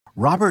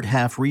Robert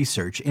Half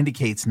research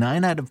indicates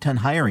 9 out of 10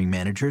 hiring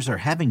managers are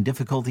having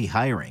difficulty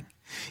hiring.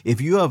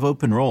 If you have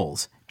open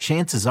roles,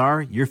 chances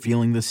are you're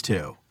feeling this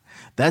too.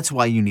 That's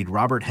why you need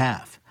Robert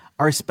Half.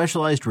 Our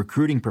specialized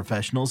recruiting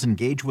professionals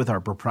engage with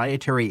our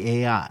proprietary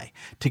AI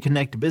to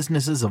connect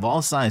businesses of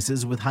all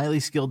sizes with highly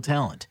skilled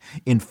talent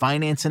in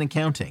finance and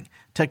accounting,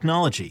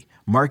 technology,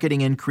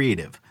 marketing and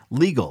creative,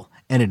 legal,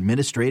 and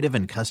administrative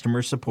and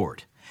customer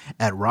support.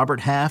 At Robert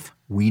Half,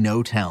 we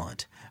know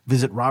talent.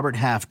 Visit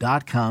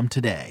roberthalf.com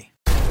today.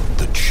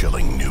 The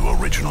chilling new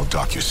original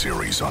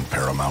docuseries on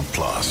Paramount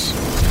Plus.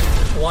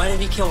 Why did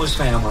he kill his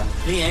family?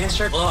 The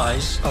answer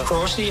lies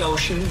across the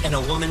ocean in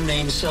a woman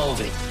named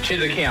Sylvie.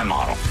 She's a Can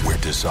model. Where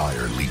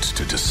desire leads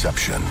to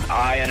deception.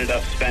 I ended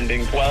up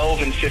spending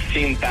 $12,000 and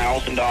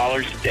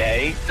 $15,000 a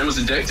day. It was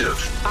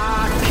addictive.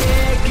 I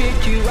can't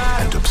get you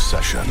out. And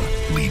obsession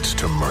leads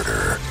to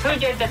murder. Who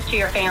did this to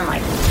your family?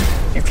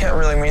 You can't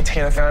really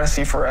maintain a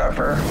fantasy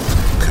forever.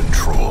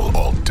 Control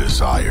Alt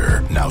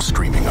Desire. Now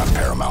streaming on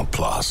Paramount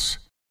Plus.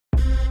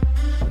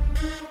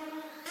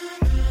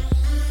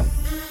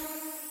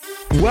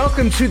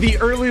 Welcome to the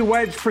Early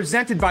Wedge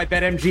presented by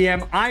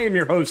BetMGM. I am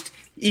your host,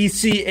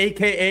 EC,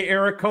 a.k.a.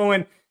 Eric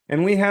Cohen,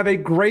 and we have a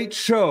great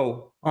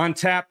show on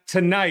tap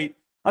tonight.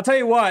 I'll tell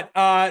you what,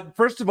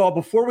 first of all,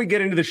 before we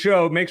get into the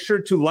show, make sure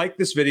to like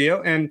this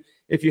video, and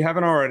if you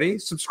haven't already,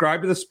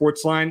 subscribe to the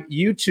Sportsline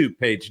YouTube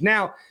page.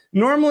 Now,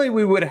 normally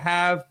we would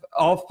have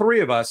all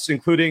three of us,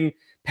 including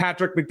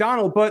Patrick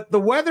McDonald, but the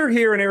weather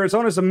here in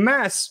Arizona is a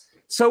mess,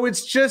 so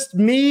it's just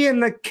me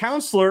and the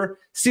counselor,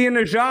 Sia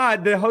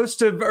Najad, the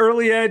host of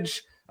Early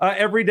Edge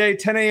every day,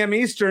 10 a.m.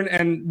 Eastern,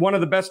 and one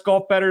of the best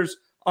golf bettors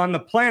on the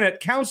planet.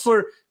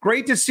 Counselor,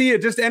 great to see you.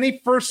 Just any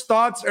first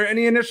thoughts or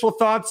any initial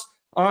thoughts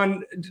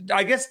on,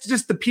 I guess,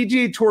 just the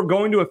PGA Tour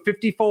going to a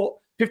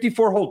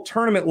 54-hole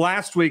tournament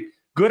last week?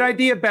 Good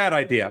idea, bad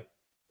idea?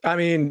 I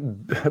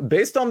mean,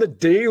 based on the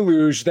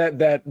deluge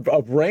that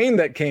of rain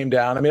that came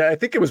down, I mean, I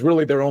think it was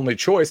really their only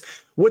choice.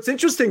 What's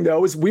interesting,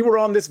 though, is we were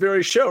on this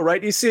very show,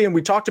 right, EC, and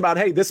we talked about,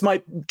 hey, this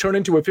might turn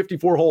into a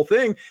 54-hole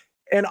thing.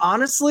 And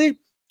honestly,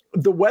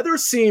 the weather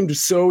seemed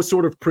so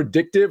sort of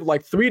predictive,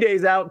 like 3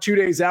 days out, 2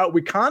 days out.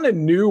 We kind of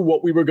knew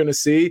what we were going to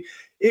see.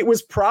 It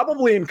was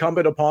probably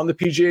incumbent upon the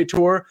PGA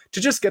Tour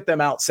to just get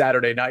them out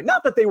Saturday night.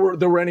 Not that there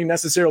were any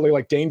necessarily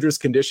like dangerous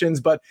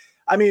conditions, but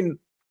I mean,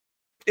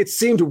 it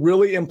seemed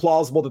really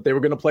implausible that they were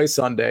going to play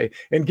Sunday.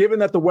 And given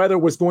that the weather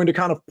was going to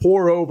kind of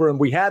pour over and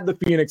we had the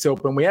Phoenix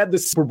Open, we had the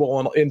Super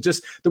Bowl, and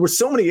just there were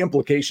so many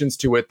implications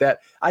to it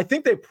that I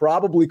think they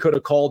probably could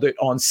have called it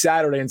on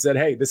Saturday and said,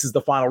 hey, this is the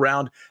final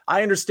round.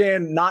 I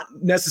understand not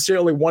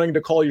necessarily wanting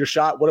to call your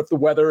shot. What if the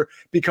weather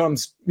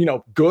becomes,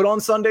 good on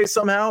Sunday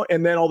somehow?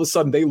 And then all of a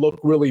sudden they look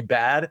really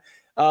bad.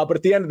 But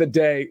at the end of the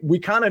day, we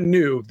kind of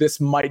knew this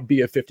might be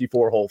a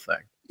 54-hole thing.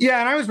 Yeah,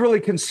 and I was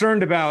really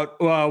concerned about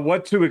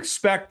what to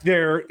expect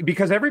there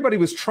because everybody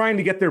was trying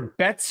to get their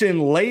bets in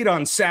late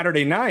on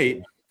Saturday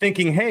night,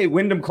 thinking, hey,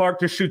 Wyndham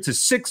Clark just shoots a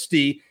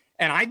 60,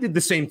 and I did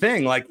the same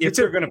thing. Like, if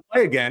they're going to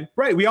play again,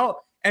 right,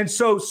 and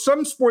so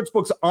some sports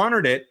books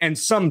honored it and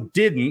some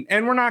didn't,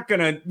 and we're not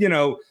going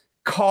to,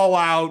 call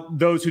out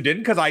those who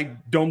didn't because I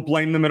don't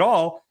blame them at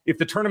all. If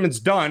the tournament's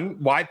done,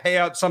 why pay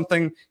out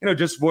something,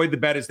 just void the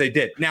bet as they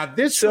did. Now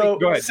this week,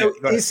 go ahead.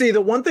 You see, the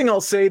one thing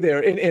I'll say there,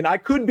 and I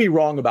could be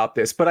wrong about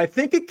this, but I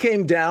think it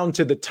came down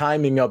to the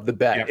timing of the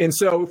bet. Yeah. And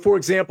so, for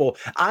example,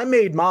 I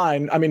made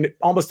mine,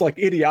 almost like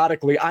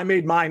idiotically, I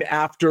made mine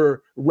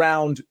after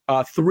round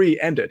 3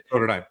 ended. So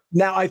did I.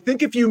 Now, I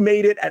think if you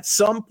made it at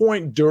some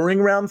point during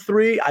round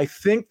 3, I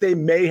think they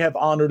may have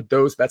honored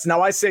those bets.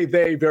 Now, I say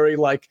they very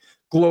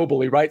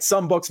globally, right?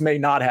 Some books may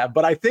not have,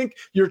 but I think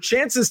your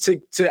chances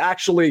to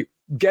actually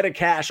get a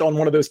cash on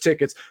one of those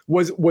tickets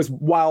was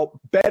while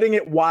betting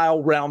it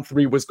while round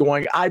 3 was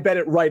going. I bet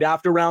it right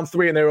after round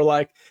 3, and they were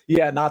like,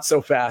 yeah, not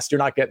so fast. You're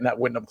not getting that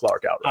Wyndham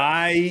Clark out.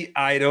 Right?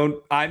 I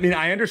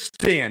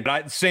understand.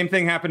 Same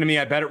thing happened to me.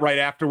 I bet it right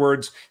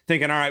afterwards,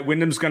 thinking, all right,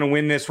 Wyndham's going to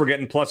win this. We're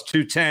getting plus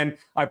 210.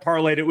 I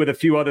parlayed it with a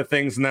few other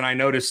things, and then I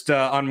noticed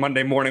on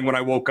Monday morning when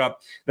I woke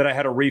up that I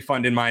had a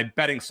refund in my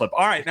betting slip.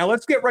 All right, now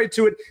let's get right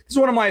to it. This is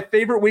one of my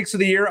favorite weeks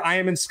of the year. I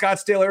am in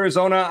Scottsdale,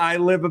 Arizona. I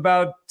live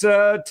about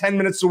 10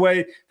 minutes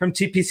away from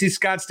TPC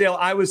Scottsdale.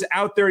 I was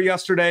out there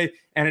yesterday,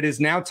 and it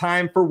is now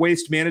time for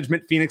Waste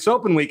Management Phoenix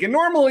Open Week. And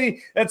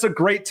normally that's a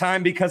great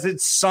time because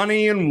it's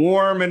sunny and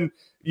warm and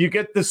you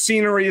get the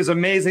scenery is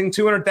amazing.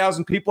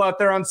 200,000 people out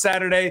there on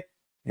Saturday.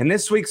 And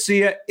this week,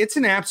 Sia, it's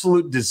an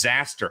absolute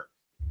disaster.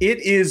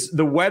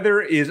 The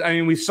weather is,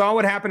 we saw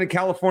what happened in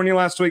California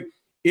last week.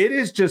 It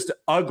is just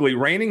ugly.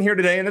 Raining here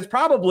today. And it's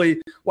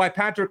probably why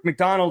Patrick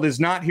McDonald is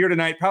not here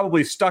tonight,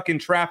 probably stuck in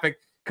traffic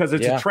because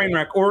it's a train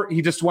wreck, or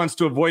he just wants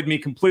to avoid me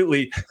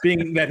completely,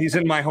 being that he's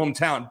in my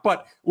hometown.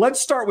 But let's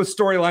start with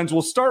storylines.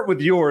 We'll start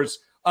with yours.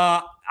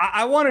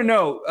 I want to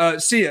know,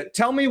 Sia,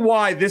 tell me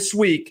why this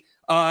week,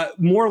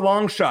 more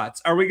long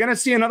shots. Are we going to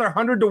see another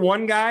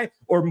 100-1 guy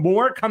or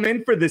more come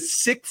in for the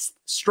 6th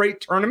straight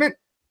tournament?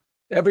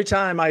 Every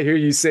time I hear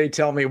you say,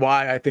 tell me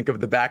why, I think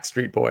of the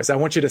Backstreet Boys. I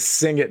want you to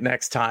sing it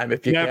next time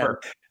if you Never.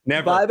 can.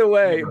 Never.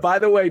 By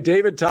the way,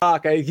 David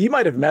Talk, he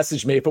might have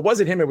messaged me. If it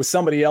wasn't him, it was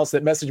somebody else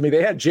that messaged me.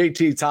 They had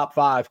JT top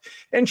 5.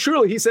 And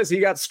truly, he says he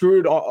got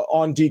screwed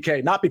on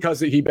DK, not because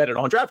he bet it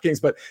on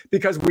DraftKings, but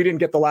because we didn't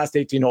get the last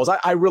 18 holes.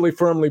 I really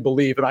firmly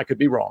believe, and I could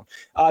be wrong,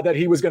 that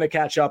he was going to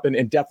catch up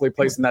and definitely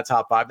place in that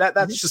top 5.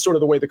 That's just sort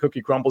of the way the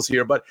cookie crumbles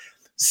here. But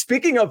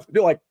speaking of,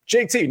 like,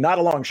 JT, not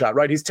a long shot,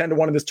 right? He's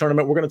 10-1 in this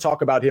tournament. We're going to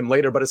talk about him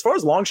later. But as far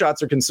as long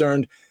shots are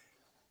concerned,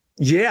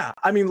 yeah,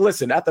 I mean,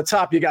 listen, at the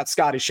top, you got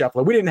Scotty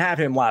Scheffler. We didn't have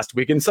him last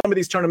week. In some of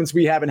these tournaments,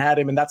 we haven't had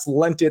him, and that's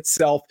lent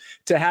itself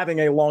to having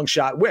a long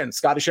shot win.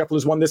 Scotty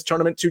Scheffler's won this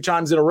tournament 2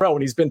 times in a row,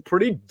 and he's been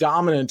pretty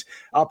dominant,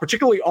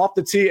 particularly off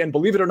the tee, and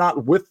believe it or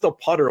not, with the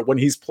putter when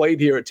he's played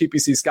here at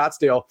TPC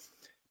Scottsdale.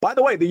 By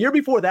the way, the year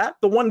before that,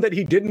 the one that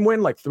he didn't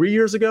win like 3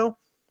 years ago,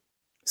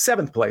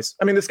 7th place.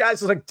 I mean, this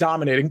guy's like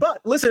dominating.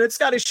 But listen, it's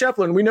Scotty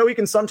Scheffler, and we know he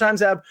can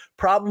sometimes have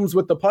problems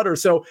with the putter.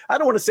 So I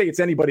don't want to say it's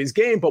anybody's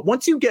game, but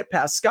once you get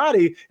past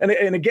Scotty, and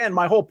again,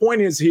 my whole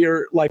point is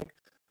here, like,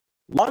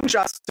 long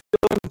shots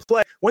still in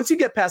play. Once you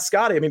get past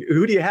Scotty, I mean,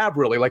 who do you have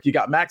really? Like, you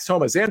got Max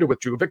Homa, Xander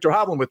withdrew, Victor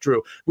Hovland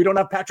withdrew. We don't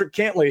have Patrick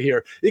Cantlay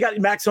here. You got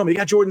Max Homa, you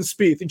got Jordan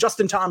Spieth,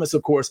 Justin Thomas,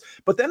 of course.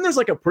 But then there's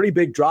like a pretty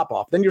big drop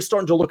off. Then you're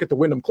starting to look at the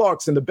Wyndham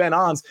Clarks and the Ben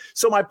Ons.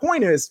 So my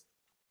point is,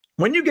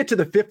 when you get to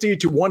the 50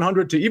 to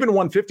 100 to even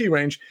 150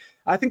 range,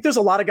 I think there's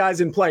a lot of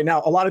guys in play.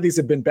 Now, a lot of these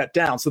have been bet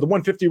down, so the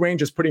 150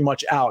 range is pretty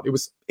much out. It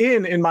was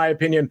in my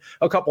opinion,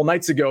 a couple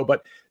nights ago,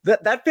 but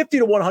that 50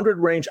 to 100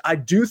 range, I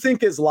do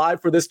think is live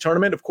for this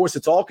tournament. Of course,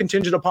 it's all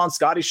contingent upon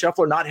Scotty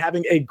Scheffler not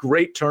having a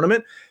great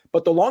tournament,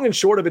 but the long and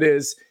short of it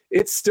is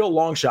it's still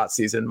long shot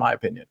season, in my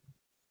opinion.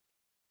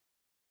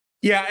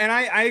 Yeah, and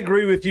I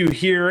agree with you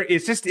here.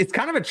 It's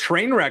kind of a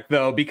train wreck,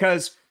 though,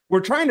 because we're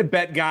trying to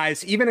bet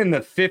guys even in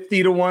the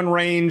 50 to 1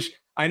 range.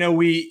 I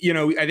know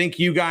I think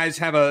you guys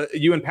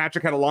you and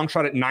Patrick had a long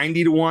shot at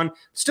 90 to 1.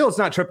 Still, it's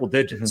not triple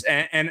digits.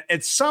 Mm-hmm. And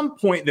at some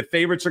point, the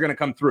favorites are going to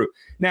come through.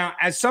 Now,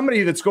 as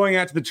somebody that's going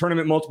out to the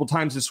tournament multiple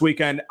times this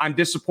weekend, I'm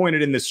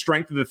disappointed in the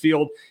strength of the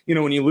field. You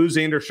know, when you lose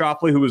Xander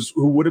Schauffele,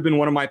 who would have been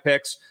one of my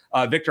picks,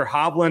 Victor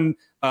Hovland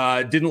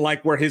didn't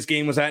like where his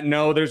game was at.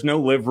 No, there's no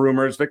live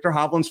rumors. Victor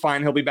Hovland's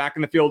fine. He'll be back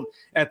in the field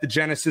at the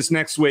Genesis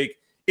next week.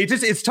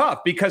 It's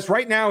tough because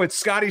right now it's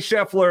Scotty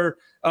Scheffler,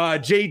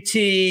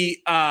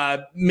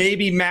 JT,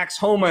 maybe Max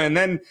Homa, and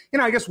then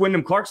I guess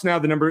Wyndham Clark's now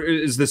the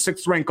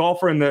 6th ranked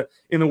golfer in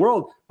the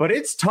world, but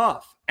it's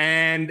tough,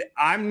 and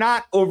I'm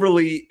not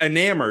overly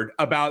enamored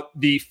about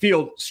the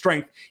field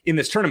strength in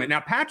this tournament.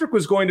 Now, Patrick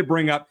was going to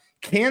bring up,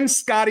 can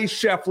Scotty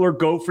Scheffler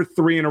go for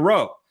 3 in a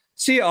row?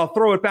 See, I'll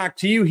throw it back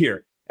to you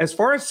here. As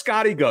far as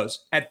Scotty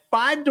goes, at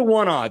 5 to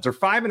 1 odds or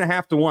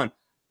 5.5 to 1.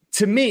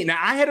 To me, now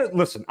I had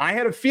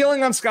a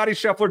feeling on Scotty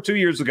Scheffler 2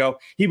 years ago.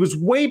 He was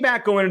way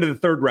back going into the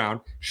 3rd round,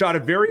 shot a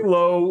very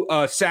low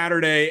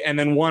Saturday, and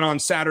then won on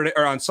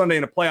Sunday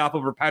in a playoff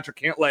over Patrick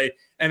Cantlay,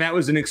 and that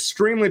was an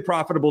extremely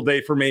profitable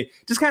day for me.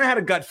 Just kind of had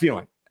a gut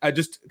feeling.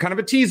 Just kind of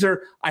a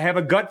teaser. I have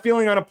a gut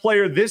feeling on a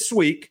player this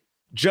week,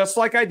 just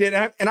like I did,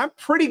 and I'm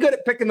pretty good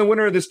at picking the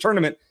winner of this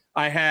tournament.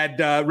 I had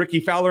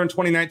Ricky Fowler in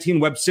 2019,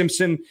 Webb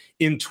Simpson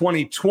in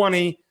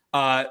 2020.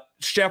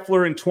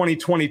 Scheffler in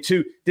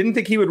 2022. Didn't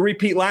think he would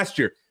repeat last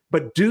year.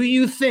 But do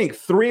you think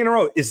 3 in a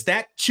row, is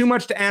that too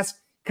much to ask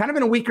kind of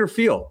in a weaker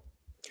field?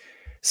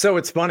 So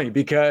it's funny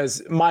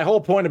because my whole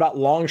point about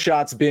long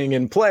shots being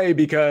in play,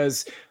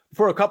 because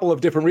for a couple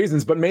of different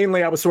reasons, but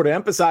mainly I was sort of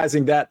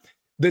emphasizing that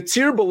the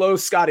tier below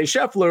Scotty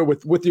Scheffler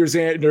with your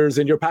Xanders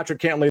and your Patrick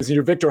Cantlays and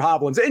your Victor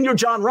Hovlands and your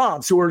John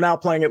Rahms, who are now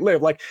playing at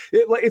Live,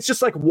 it's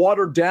just like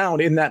watered down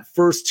in that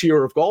first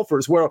tier of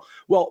golfers where,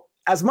 well,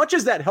 as much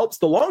as that helps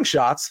the long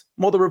shots,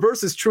 well, the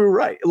reverse is true,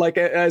 right?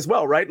 As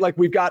well, right? Like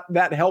we've got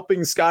that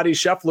helping Scotty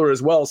Scheffler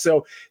as well.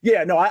 So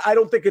yeah, no, I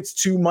don't think it's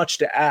too much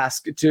to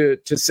ask to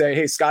say,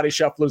 hey, Scotty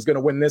Scheffler is going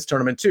to win this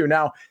tournament too.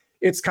 Now,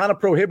 it's kind of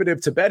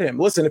prohibitive to bet him.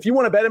 Listen, if you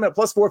want to bet him at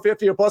plus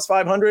 450 or plus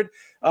 500,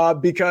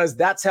 because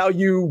that's how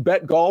you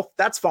bet golf,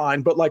 that's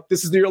fine. But like,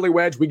 this is the early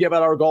wedge. We give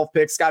out our golf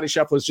picks. Scotty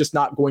Scheffler is just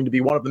not going to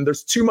be one of them.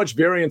 There's too much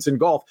variance in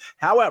golf.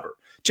 However,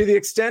 to the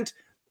extent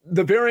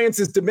the variance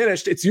is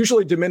diminished, it's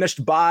usually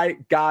diminished by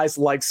guys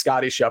like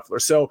Scotty Scheffler.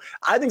 So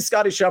I think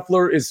Scotty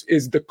Scheffler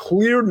is the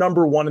clear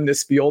number 1 in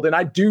this field. And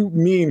I do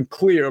mean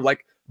clear,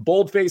 like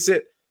boldface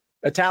it,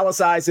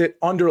 italicize it,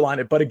 underline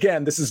it. But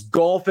again, this is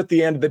golf at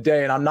the end of the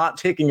day, and I'm not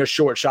taking a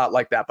short shot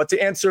like that. But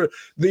to answer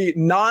the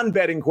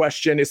non-betting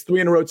question, is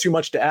 3 in a row too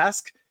much to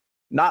ask?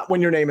 Not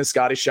when your name is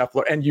Scotty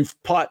Scheffler, and you've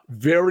putt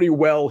very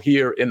well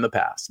here in the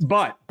past.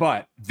 But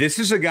this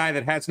is a guy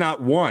that has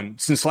not won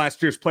since last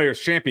year's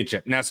Players'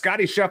 Championship. Now,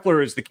 Scotty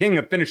Scheffler is the king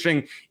of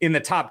finishing in the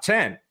top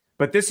 10,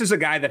 but this is a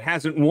guy that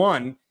hasn't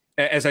won,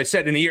 as I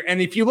said, in a year. And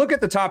if you look at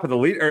the top of the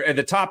lead, or at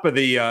the top of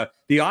the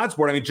odds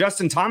board, I mean,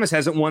 Justin Thomas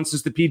hasn't won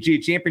since the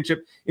PGA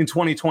Championship in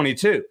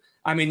 2022.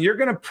 I mean, you're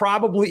going to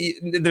probably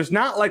 – there's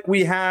not like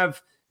we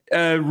have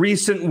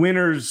recent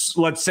winners,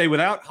 let's say,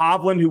 without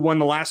Hovland, who won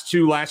the last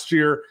 2 last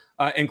year,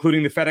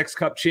 including the FedEx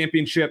Cup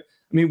Championship.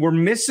 I mean, we're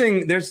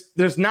missing,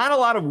 there's not a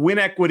lot of win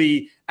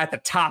equity at the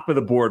top of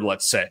the board,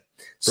 let's say.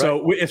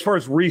 So as far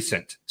as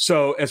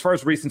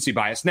recency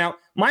bias. Now,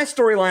 my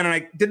storyline, and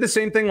I did the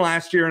same thing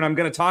last year, and I'm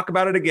going to talk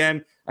about it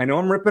again. I know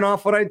I'm ripping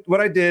off what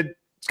I did,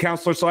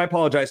 counselor, so I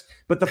apologize.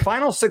 But the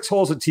final 6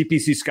 holes at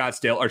TPC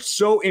Scottsdale are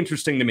so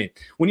interesting to me.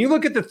 When you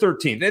look at the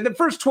 13th, and the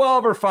first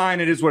 12 are fine.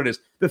 It is what it is.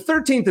 The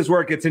 13th is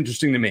where it gets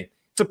interesting to me.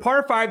 It's a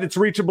par 5 that's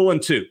reachable in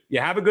 2.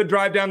 You have a good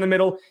drive down the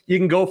middle. You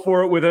can go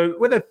for it with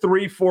a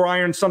 3-4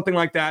 iron, something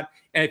like that.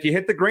 And if you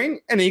hit the green,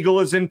 an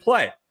eagle is in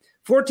play.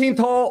 14th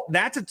hole,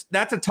 that's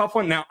a tough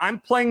one. Now, I'm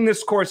playing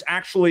this course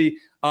actually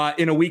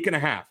in a week and a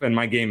half, and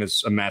my game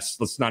is a mess.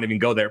 Let's not even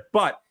go there.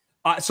 But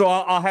so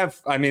I'll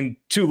have,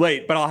 too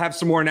late, but I'll have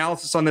some more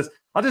analysis on this.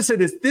 I'll just say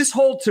this. This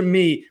hole, to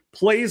me,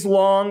 plays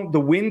long. The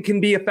wind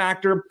can be a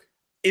factor.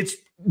 It's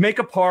make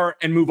a par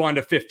and move on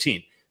to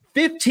 15.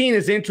 15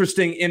 is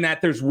interesting in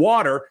that there's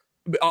water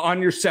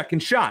on your second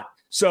shot.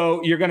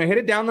 So you're going to hit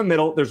it down the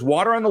middle. There's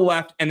water on the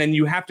left, and then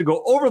you have to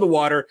go over the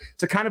water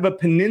to kind of a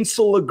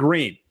peninsula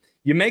green.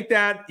 You make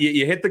that,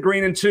 you hit the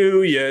green in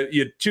 2,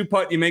 you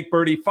 2-putt, you make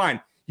birdie, fine.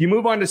 You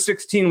move on to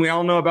 16. We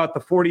all know about the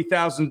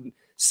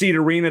 40,000-seat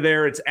arena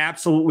there. It's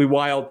absolutely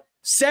wild.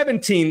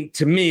 17,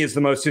 to me, is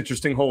the most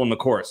interesting hole in the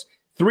course.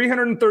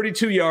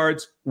 332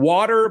 yards,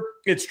 water,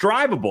 it's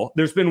drivable.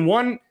 There's been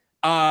one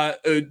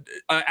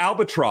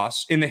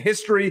albatross in the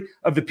history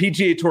of the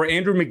PGA Tour.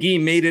 Andrew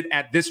McGee made it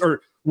at this,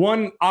 or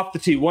one off the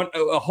tee,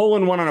 a hole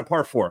in one on a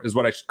par 4 is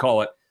what I should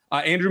call it.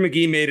 Andrew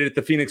McGee made it at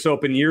the Phoenix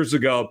Open years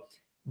ago.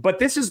 But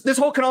this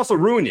hole can also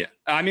ruin you.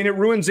 It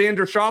ruined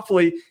Xander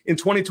Schauffele in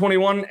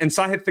 2021, and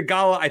Sahith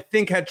Theegala, I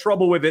think, had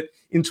trouble with it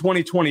in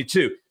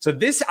 2022. So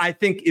this, I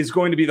think, is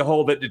going to be the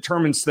hole that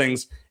determines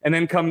things. And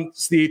then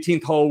comes the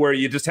 18th hole where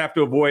you just have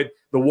to avoid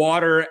the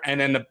water and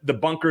then the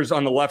bunkers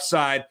on the left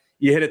side.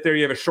 You hit it there.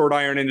 You have a short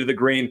iron into the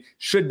green.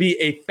 Should be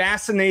a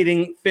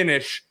fascinating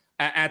finish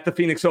at the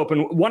Phoenix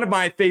Open. One of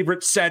my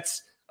favorite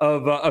sets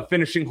of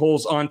finishing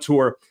holes on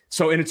tour.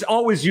 So, and it's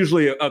always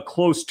usually a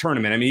close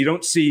tournament. You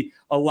don't see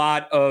a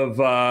lot of,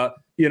 a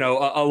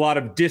lot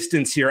of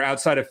distance here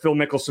outside of Phil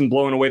Mickelson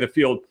blowing away the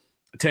field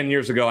 10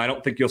 years ago. I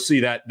don't think you'll see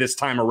that this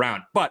time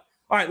around. But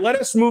all right, let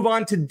us move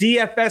on to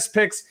DFS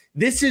picks.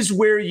 This is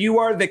where you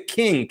are the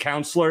king,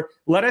 counselor.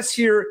 Let us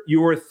hear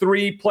your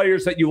 3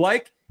 players that you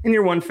like and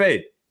your 1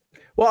 fade.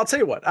 Well, I'll tell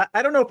you what,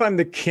 I don't know if I'm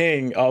the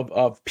king of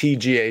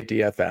PGA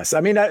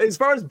DFS. As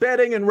far as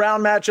betting and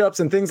round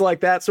matchups and things like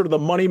that, sort of the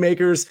money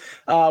makers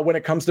when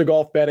it comes to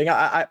golf betting,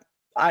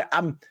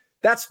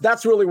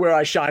 that's really where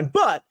I shine.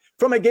 But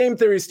from a game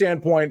theory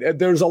standpoint,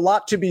 there's a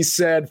lot to be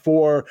said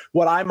for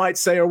what I might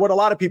say, or what a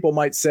lot of people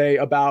might say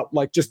about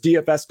like just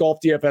DFS, golf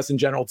DFS in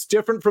general. It's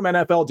different from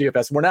NFL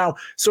DFS. We're now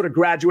sort of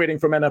graduating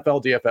from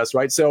NFL DFS,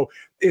 right? So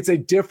it's a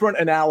different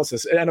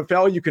analysis. In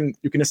NFL, you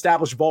can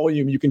establish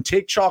volume. You can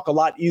take chalk a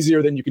lot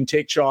easier than you can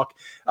take chalk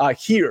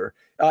here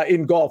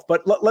in golf.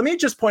 But let me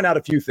just point out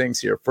a few things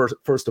here.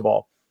 First of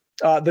all,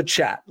 the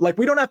chat. Like,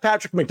 we don't have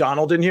Patrick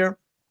McDonald in here.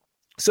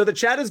 So the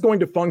chat is going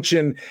to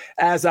function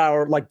as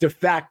our like de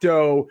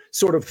facto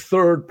sort of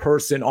third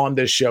person on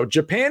this show.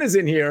 Japan is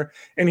in here,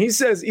 and he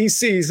says,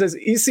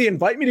 EC,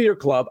 invite me to your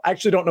club. I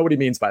actually don't know what he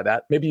means by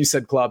that. Maybe you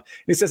said club.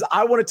 And he says,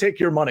 I want to take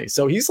your money.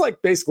 So he's like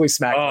basically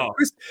smacking.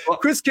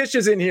 Chris Kish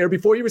is in here.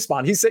 Before you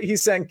respond,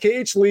 he's saying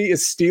KH Lee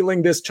is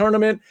stealing this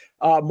tournament.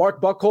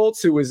 Mark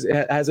Buchholz, who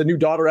has a new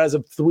daughter as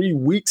of 3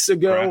 weeks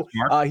ago.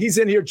 He's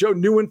in here. Joe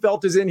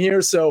Neuenfeld is in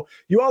here. So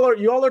you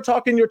all are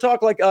talking your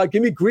talk. Like,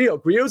 give me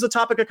Griot. Griot's a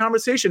topic of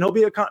conversation. He'll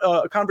be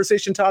a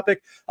conversation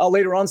topic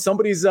later on.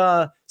 Somebody's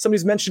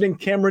mentioning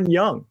Cameron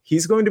Young.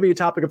 He's going to be a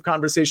topic of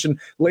conversation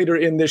later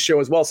in this show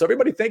as well. So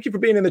everybody, thank you for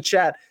being in the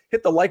chat.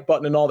 Hit the like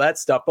button and all that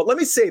stuff. But let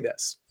me say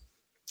this.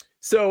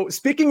 So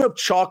speaking of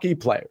chalky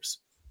players,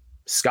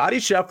 Scotty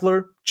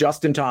Scheffler,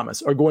 Justin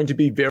Thomas are going to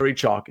be very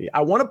chalky.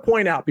 I want to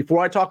point out before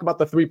I talk about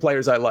the 3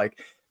 players I like,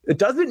 it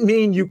doesn't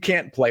mean you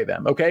can't play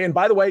them, okay? And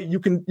by the way, you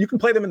can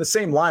play them in the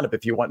same lineup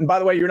if you want. And by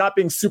the way, you're not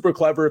being super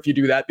clever if you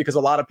do that, because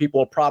a lot of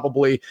people will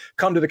probably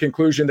come to the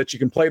conclusion that you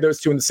can play those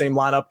 2 in the same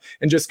lineup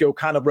and just go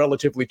kind of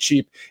relatively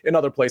cheap in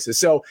other places.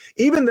 So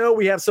even though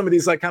we have some of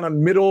these like kind of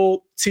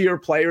middle tier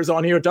players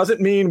on here, it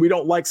doesn't mean we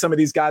don't like some of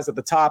these guys at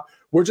the top.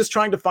 We're just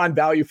trying to find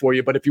value for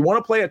you. But if you want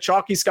to play a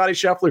chalky Scotty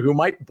Scheffler who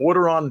might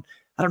border on,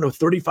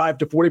 35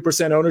 to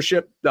 40%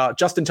 ownership,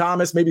 Justin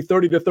Thomas, maybe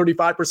 30 to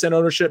 35%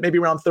 ownership, maybe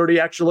around 30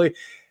 actually,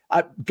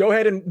 go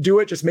ahead and do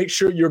it. Just make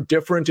sure you're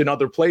different in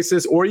other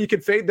places, or you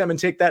could fade them and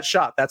take that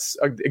shot. That's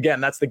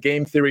the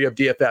game theory of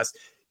DFS.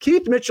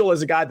 Keith Mitchell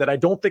is a guy that I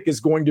don't think is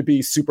going to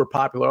be super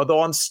popular,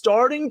 although I'm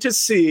starting to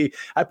see,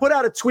 I put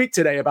out a tweet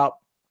today about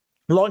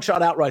long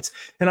shot outrights,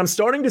 and I'm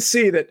starting to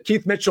see that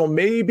Keith Mitchell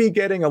may be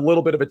getting a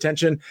little bit of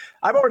attention.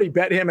 I've already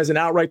bet him as an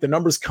outright. The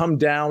numbers come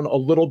down a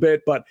little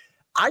bit, but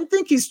I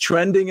think he's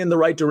trending in the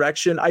right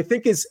direction. I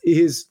think his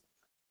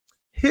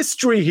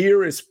history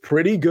here is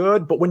pretty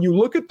good, but when you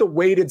look at the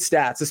weighted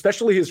stats,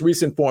 especially his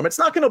recent form, it's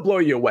not going to blow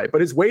you away.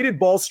 But his weighted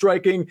ball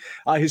striking,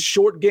 his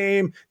short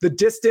game, the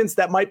distance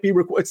that might be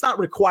it's not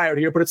required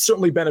here, but it's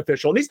certainly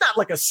beneficial. And he's not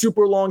like a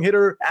super long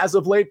hitter as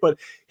of late, but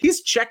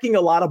he's checking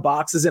a lot of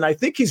boxes, and I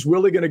think he's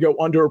really going to go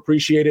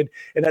underappreciated.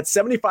 And at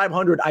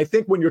 7,500, I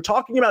think when you're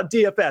talking about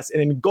DFS,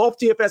 and in golf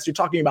DFS, you're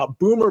talking about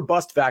boom or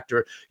bust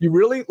factor. You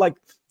really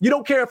you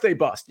don't care if they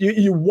bust.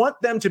 You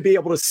want them to be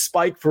able to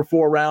spike for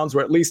 4 rounds or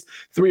at least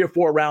 3 or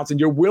 4 rounds, and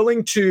you're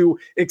willing to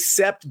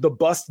accept the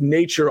bust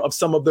nature of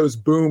some of those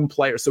boom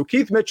players. So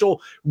Keith Mitchell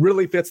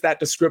really fits that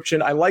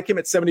description. I like him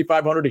at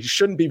 7,500. He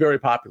shouldn't be very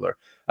popular.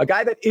 A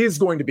guy that is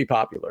going to be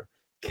popular,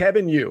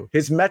 Kevin Yu.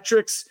 His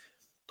metrics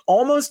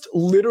almost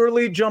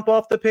literally jump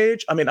off the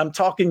page. I mean, I'm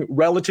talking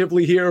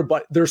relatively here,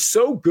 but they're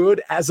so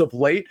good as of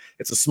late.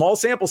 It's a small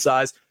sample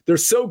size. They're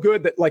so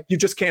good that you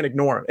just can't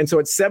ignore them. And so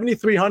at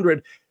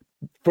 7,300,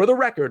 for the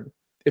record,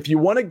 if you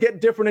want to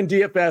get different in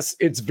DFS,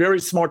 it's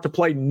very smart to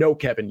play no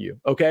Kevin Yu,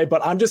 okay?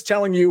 But I'm just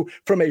telling you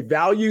from a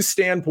value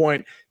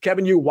standpoint,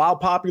 Kevin Yu, while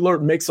popular,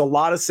 makes a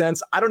lot of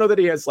sense. I don't know that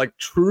he has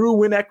true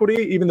win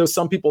equity, even though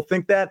some people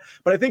think that,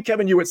 but I think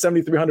Kevin Yu at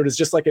 7,300 is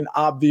just an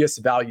obvious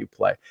value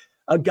play.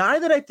 A guy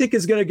that I think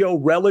is going to go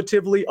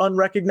relatively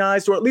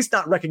unrecognized, or at least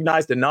not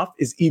recognized enough,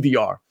 is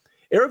EVR.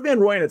 Eric Van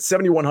Rooyen at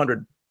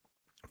 7,100.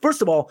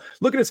 First of all,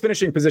 look at his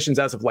finishing positions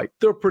as of late.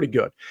 They're pretty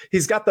good.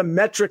 He's got the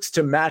metrics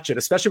to match it,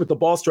 especially with the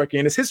ball striking.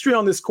 And his history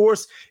on this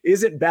course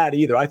isn't bad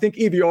either. I think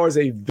EVR is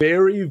a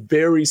very,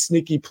 very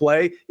sneaky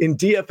play in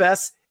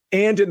DFS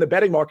and in the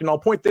betting market. And I'll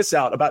point this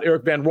out about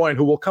Eric Van Rooyen,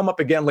 who will come up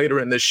again later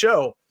in this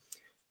show.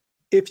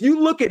 If you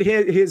look at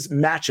his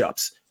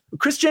matchups,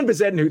 Christian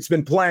Bezuidenhout's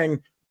been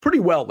playing pretty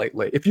well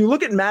lately. If you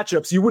look at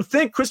matchups, you would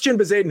think Christian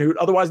Bezuidenhout,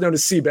 otherwise known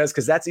as Seabez,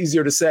 because that's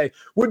easier to say,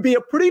 would be a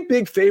pretty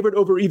big favorite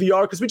over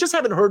EVR because we just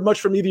haven't heard much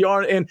from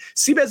EVR, and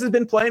Seabez has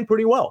been playing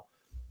pretty well.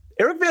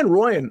 Eric Van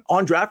Rooyen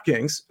on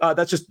DraftKings,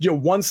 that's just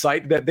one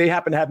site that they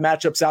happen to have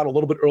matchups out a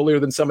little bit earlier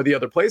than some of the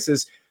other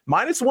places,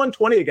 minus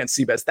 120 against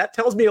Seabez. That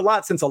tells me a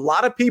lot, since a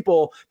lot of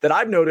people that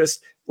I've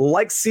noticed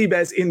like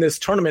Seabez in this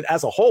tournament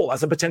as a whole,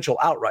 as a potential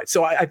outright.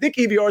 So I think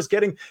EVR is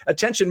getting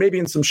attention maybe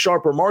in some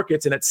sharper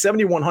markets, and at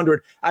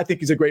 7,100, I think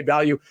he's a great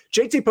value.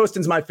 JT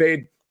Poston's my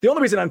fade. The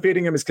only reason I'm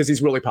fading him is because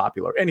he's really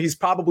popular, and he's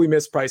probably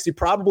mispriced. He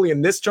probably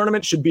in this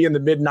tournament should be in the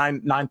mid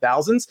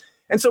 9,000s.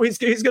 And so he's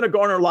going to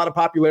garner a lot of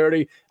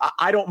popularity.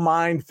 I don't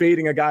mind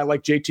fading a guy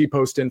like JT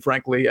Poston,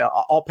 frankly.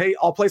 I'll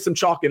play some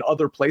chalk in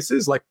other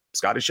places like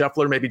Scotty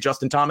Scheffler, maybe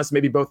Justin Thomas,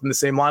 maybe both in the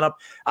same lineup.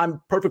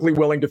 I'm perfectly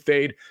willing to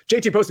fade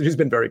JT Poston, who's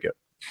been very good.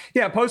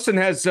 Yeah, Poston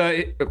has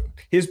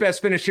his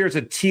best finish here is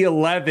a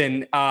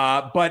T11,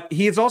 but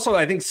he is also,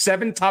 I think,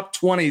 7 top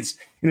 20s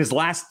in his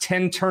last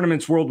 10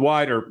 tournaments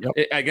worldwide, or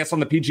I guess on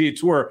the PGA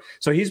Tour.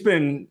 So he's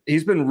been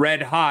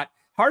red hot.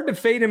 Hard to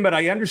fade him, but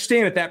I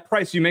understand at that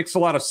price, he makes a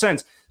lot of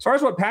sense. As far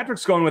as what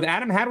Patrick's going with,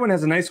 Adam Hadwin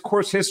has a nice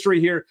course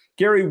history here.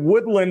 Gary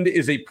Woodland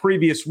is a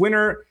previous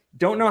winner.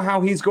 Don't know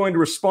how he's going to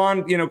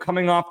respond,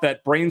 coming off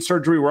that brain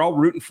surgery. We're all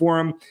rooting for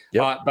him.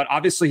 Yep. But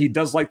obviously he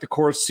does like the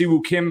course.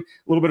 Siwoo Kim,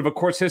 a little bit of a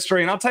course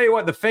history. And I'll tell you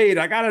what, the fade,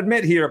 I got to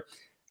admit here,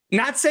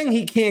 not saying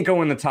he can't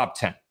go in the top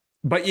 10,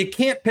 but you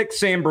can't pick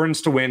Sam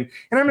Burns to win.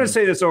 And I'm going to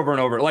say this over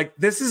and over.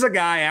 This is a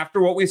guy,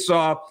 after what we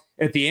saw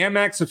at the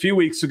Amex a few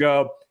weeks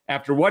ago,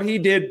 after what he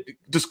did,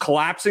 just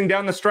collapsing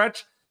down the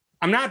stretch,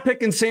 I'm not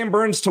picking Sam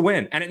Burns to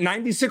win. And at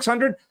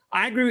 9,600,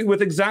 I agree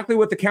with exactly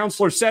what the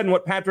counselor said and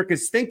what Patrick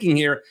is thinking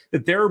here,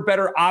 that there are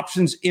better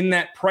options in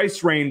that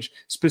price range,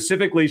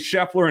 specifically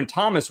Scheffler and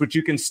Thomas, which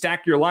you can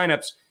stack your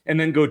lineups and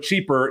then go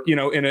cheaper,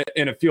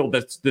 in a field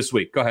that's this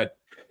week. Go ahead.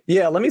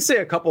 Yeah, let me say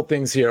a couple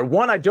things here.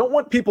 One, I don't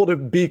want people to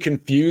be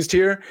confused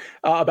here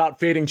about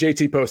fading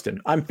JT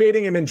Poston. I'm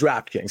fading him in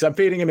DraftKings. I'm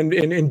fading him in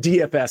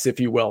DFS, if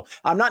you will.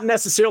 I'm not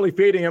necessarily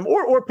fading him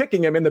or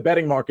picking him in the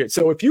betting market.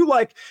 So if you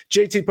like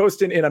JT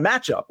Poston in a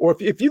matchup, or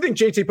if you think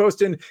JT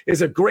Poston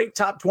is a great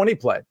top 20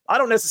 play, I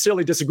don't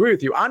necessarily disagree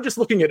with you. I'm just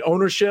looking at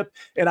ownership,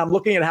 and I'm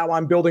looking at how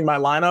I'm building my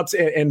lineups.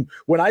 And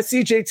when I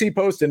see JT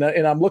Poston,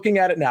 and I'm looking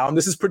at it now, and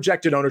this is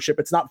projected ownership,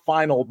 it's not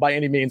final by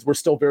any means. We're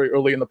still very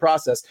early in the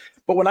process.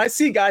 But when I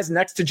see guys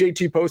next to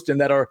JT Poston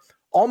that are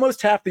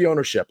almost half the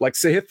ownership, like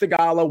Sahith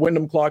Theegala,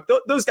 Wyndham Clark,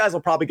 those guys will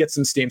probably get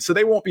some steam. So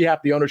they won't be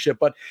half the ownership.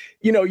 But,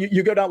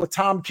 you go down with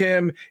Tom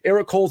Kim,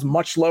 Eric Cole's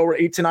much lower,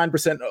 8 to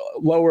 9%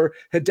 lower,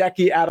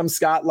 Hideki, Adam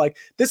Scott.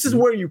 This is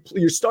where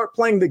you start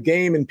playing the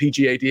game in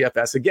PGA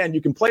DFS. Again,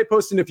 you can play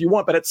Poston if you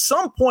want, but at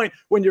some point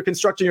when you're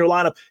constructing your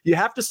lineup, you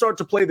have to start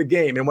to play the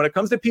game. And when it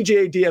comes to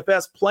PGA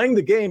DFS, playing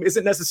the game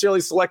isn't necessarily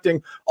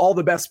selecting all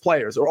the best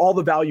players or all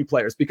the value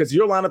players, because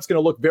your lineup's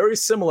going to look very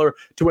similar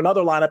to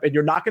another lineup, and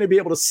you're not going to be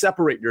able to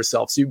separate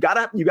yourself. So you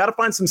gotta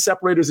find some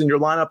separators in your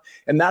lineup,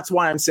 and that's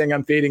why I'm saying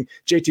I'm fading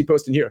JT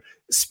Poston here.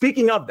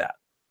 Speaking of that,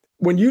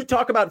 when you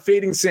talk about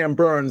fading Sam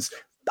Burns,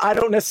 I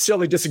don't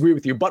necessarily disagree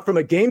with you, but from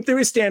a game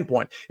theory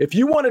standpoint, if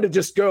you wanted to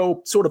just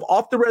go sort of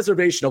off the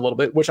reservation a little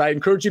bit, which I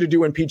encourage you to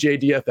do in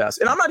PGA DFS,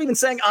 and I'm not even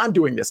saying I'm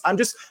doing this, I'm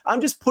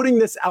just putting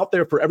this out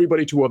there for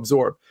everybody to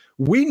absorb.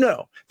 We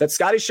know that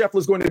Scottie Scheffler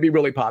is going to be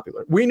really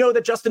popular. We know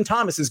that Justin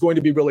Thomas is going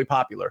to be really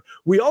popular.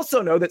 We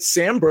also know that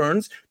Sam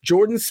Burns,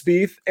 Jordan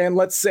Spieth, and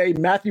let's say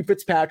Matthew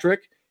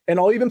Fitzpatrick, and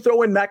I'll even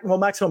throw in Max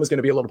Homa is going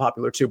to be a little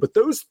popular too. But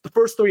the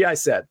first three I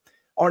said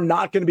are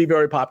not going to be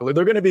very popular.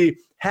 They're going to be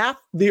half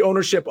the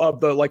ownership of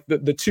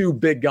the two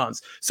big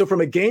guns. So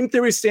from a game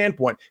theory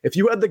standpoint, if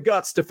you had the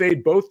guts to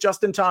fade both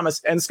Justin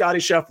Thomas and Scottie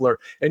Scheffler,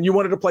 and you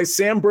wanted to play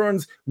Sam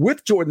Burns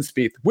with Jordan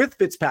Spieth, with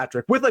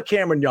Fitzpatrick, with a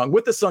Cameron Young,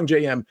 with the Sung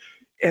J M,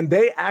 and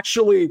they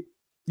actually,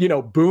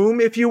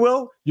 boom, if you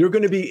will, you're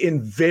going to be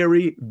in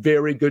very,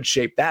 very good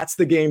shape. That's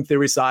the game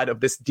theory side of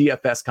this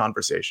DFS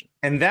conversation.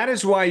 And that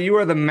is why you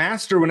are the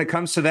master when it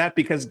comes to that,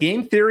 because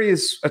game theory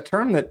is a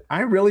term that I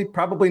really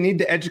probably need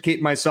to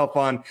educate myself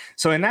on.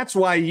 And that's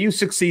why you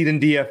succeed in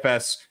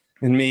DFS,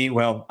 and me,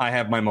 well, I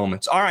have my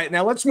moments. All right,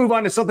 now let's move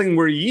on to something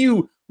where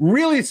you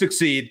really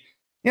succeed.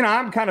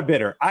 I'm kind of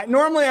bitter.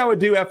 Normally I would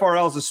do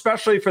FRLs,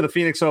 especially for the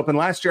Phoenix Open.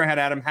 Last year I had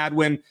Adam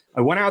Hadwin.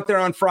 I went out there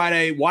on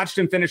Friday, watched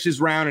him finish his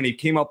round, and he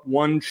came up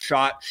one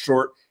shot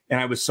short, and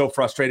I was so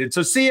frustrated.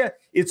 So, Sia,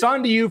 it's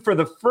on to you for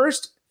the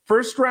first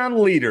round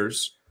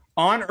leaders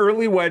on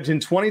early wedge in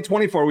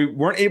 2024. We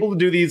weren't able to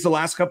do these the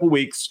last couple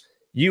weeks.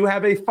 You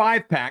have a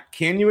 5-pack.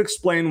 Can you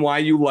explain why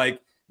you like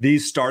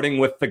these, starting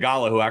with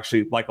Theegala, who I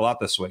actually like a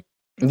lot this week?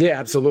 Yeah,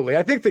 absolutely.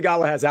 I think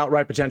Theegala has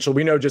outright potential.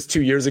 We know just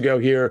 2 years ago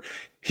here,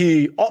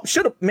 he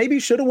should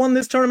have won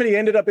this tournament. He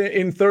ended up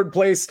in third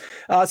place.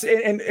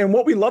 And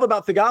what we love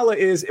about Theegala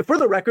is, for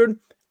the record,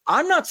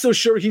 I'm not so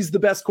sure he's the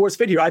best course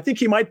fit here. I think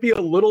he might be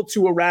a little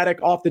too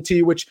erratic off the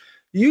tee, which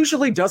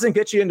usually doesn't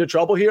get you into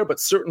trouble here, but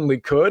certainly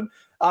could.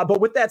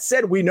 But with that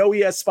said, we know he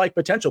has spike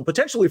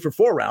potentially for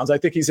 4 rounds. I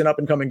think he's an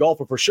up-and-coming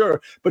golfer for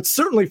sure, but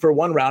certainly for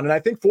 1 round. And I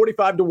think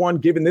 45-1,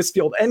 given this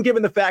field and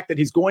given the fact that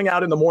he's going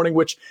out in the morning,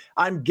 which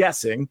I'm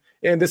guessing,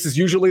 and this is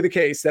usually the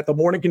case, that the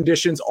morning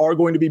conditions are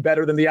going to be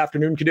better than the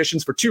afternoon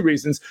conditions for 2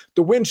 reasons.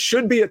 The wind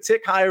should be a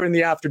tick higher in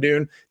the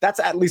afternoon. That's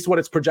at least what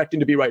it's projecting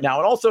to be right now.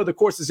 And also the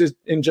course is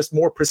in just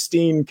more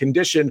pristine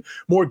condition,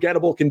 more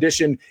gettable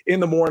condition in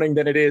the morning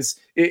than it is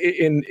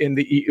in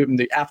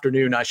the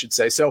afternoon, I should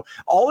say. So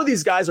all of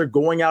these guys are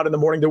going out in the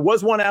morning. There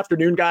was one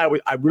afternoon guy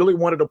I really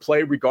wanted to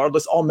play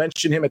regardless. I'll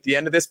mention him at the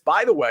end of this.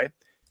 By the way,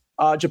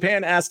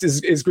 Japan asked,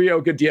 is Griot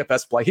a good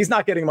DFS play? He's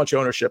not getting much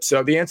ownership.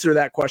 So the answer to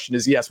that question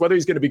is yes. Whether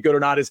he's going to be good or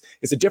not is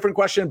a different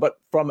question. But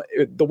from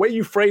the way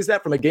you phrase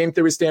that, from a game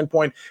theory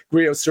standpoint,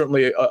 Griot is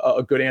certainly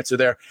a good answer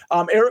there.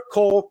 Eric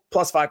Cole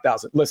plus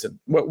 5,000. Listen,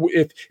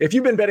 if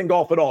you've been betting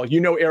golf at all, you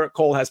know Eric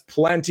Cole has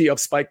plenty of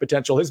spike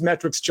potential. His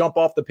metrics jump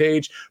off the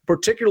page,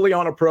 particularly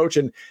on approach.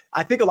 And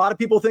I think a lot of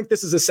people think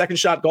this is a second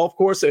shot golf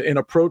course, an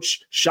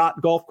approach shot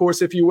golf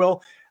course, if you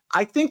will.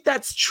 I think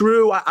that's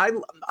true.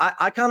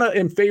 I kind of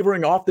am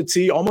favoring off the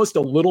tee almost a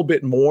little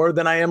bit more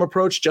than I am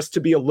approach, just to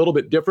be a little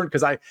bit different,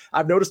 because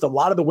I've noticed a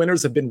lot of the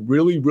winners have been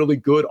really, really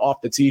good off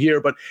the tee here.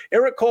 But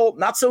Eric Cole,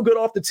 not so good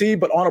off the tee,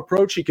 but on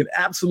approach, he can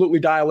absolutely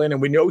dial in, and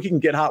we know he can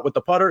get hot with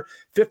the putter.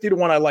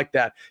 50-1, I like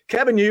that.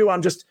 Kevin Yu,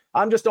 I'm just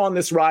on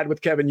this ride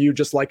with Kevin Yu,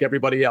 just like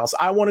everybody else.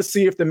 I want to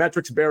see if the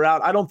metrics bear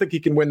out. I don't think he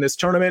can win this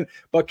tournament,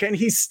 but can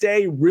he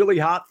stay really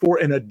hot for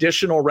an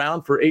additional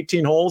round for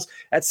 18 holes?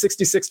 At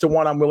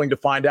 66-1, I'm willing to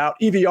find out.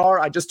 EVR,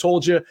 I just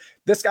told you,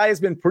 this guy has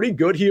been pretty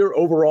good here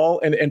overall.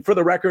 And for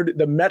the record,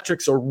 the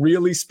metrics are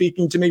really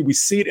speaking to me. We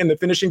see it in the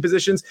finishing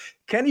positions.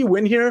 Can he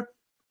win here?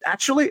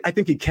 Actually, I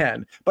think he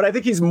can, but I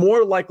think he's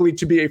more likely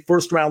to be a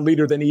first-round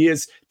leader than he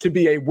is to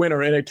be a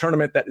winner in a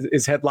tournament that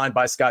is headlined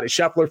by Scottie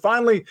Scheffler.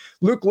 Finally,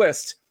 Luke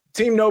List.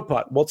 Team No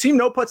Putt. Well, Team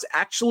No Putt's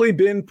actually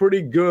been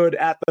pretty good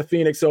at the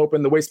Phoenix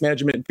Open, the Waste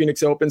Management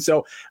Phoenix Open.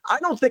 So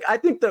I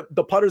think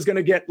the putter's going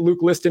to get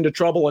Luke List into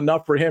trouble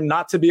enough for him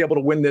not to be able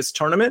to win this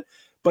tournament.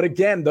 But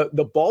again,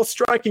 the ball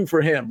striking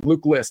for him,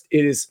 Luke List,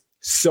 it is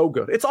so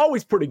good. It's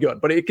always pretty good,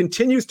 but it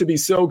continues to be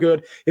so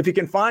good. If he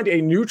can find a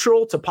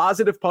neutral to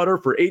positive putter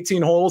for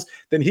 18 holes,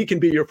 then he can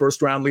be your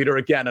first round leader.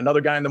 Again,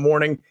 another guy in the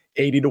morning,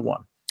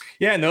 80-1.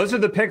 Yeah, and those are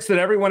the picks that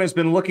everyone has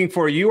been looking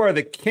for. You are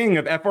the king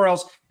of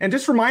FRLs. And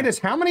just remind us,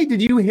 how many did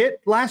you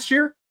hit last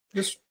year?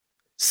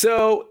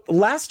 So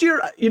last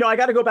year, I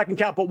got to go back and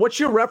count, but what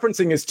you're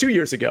referencing is 2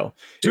 years ago.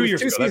 2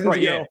 years ago, that's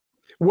right, yeah.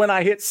 When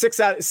I hit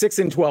 6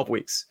 in 12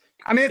 weeks.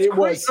 I mean, it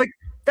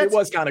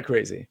was kind of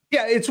crazy.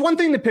 Yeah, it's one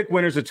thing to pick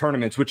winners of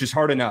tournaments, which is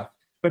hard enough.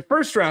 But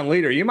first round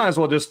leader, you might as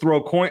well just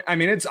throw coin. I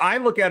mean, I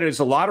look at it as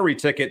a lottery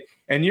ticket,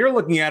 and you're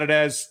looking at it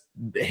as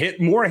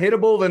more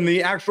hittable than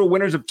the actual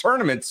winners of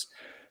tournaments.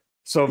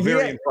 So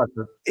very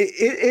impressive.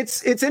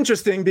 It's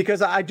interesting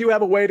because I do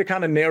have a way to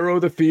kind of narrow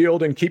the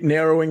field and keep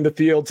narrowing the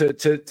field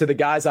to the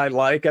guys I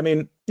like. I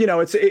mean,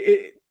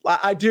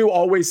 I do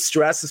always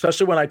stress,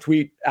 especially when I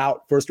tweet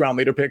out first round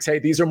leader picks. Hey,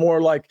 these are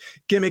more like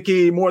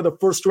gimmicky, more the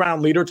first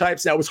round leader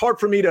types. Now, it was hard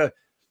for me to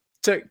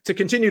to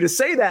continue to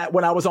say that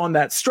when I was on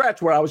that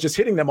stretch where I was just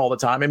hitting them all the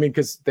time. I mean,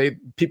 because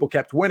people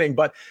kept winning.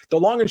 But the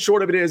long and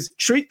short of it is,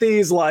 treat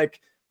these like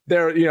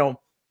they're,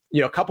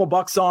 a couple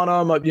bucks on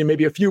them,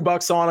 maybe a few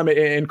bucks on them,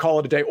 and call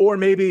it a day. Or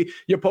maybe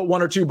you put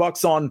 $1 or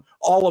 $2 on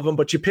all of them,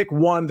 but you pick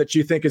one that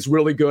you think is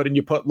really good, and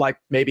you put like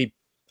maybe,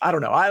 I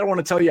don't know. I don't want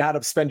to tell you how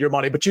to spend your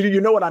money, but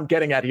you know what I'm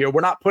getting at here.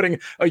 We're not putting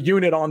a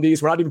unit on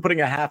these. We're not even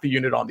putting a half a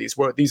unit on these.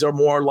 These are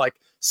more like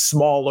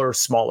smaller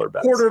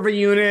bets. Quarter of a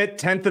unit,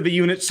 tenth of a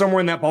unit, somewhere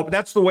in that ball. But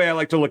that's the way I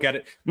like to look at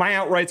it. My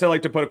outrights, I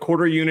like to put a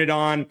quarter unit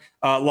on.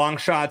 Long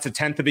shots, a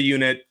tenth of a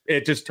unit.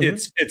 It just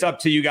it's up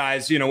to you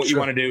guys. What you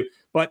want to do.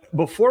 But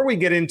before we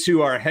get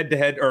into our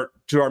head-to-head or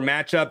to our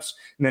matchups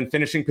and then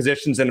finishing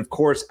positions and, of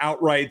course,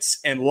 outrights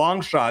and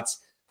long shots,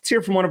 let's hear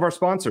from one of our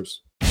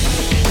sponsors.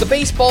 The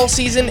baseball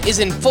season is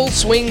in full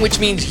swing, which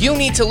means you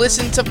need to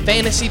listen to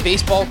Fantasy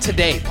Baseball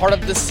Today, part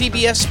of the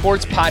CBS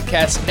Sports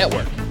Podcast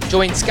Network.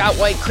 Join Scott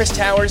White, Chris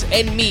Towers,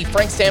 and me,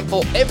 Frank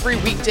Stample, every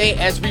weekday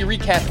as we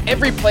recap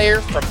every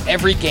player from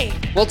every game.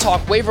 We'll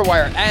talk waiver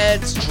wire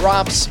ads,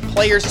 drops,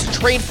 players to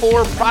trade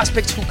for,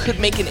 prospects who could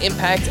make an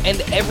impact,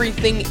 and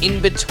everything in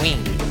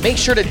between. Make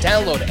sure to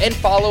download and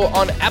follow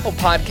on Apple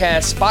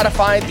Podcasts,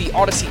 Spotify, the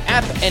Odyssey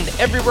app, and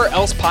everywhere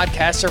else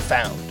podcasts are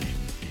found.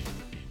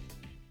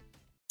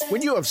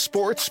 When you have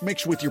sports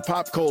mixed with your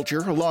pop culture,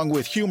 along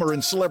with humor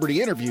and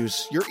celebrity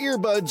interviews, your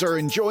earbuds are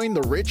enjoying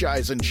The Rich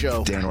Eisen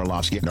Show. Dan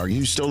Orlovsky, are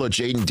you still a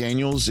Jaden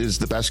Daniels is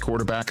the best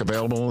quarterback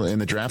available in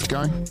the draft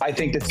guy? I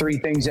think the three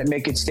things that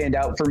make it stand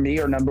out for me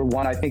are, number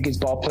one, I think his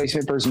ball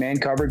placement versus man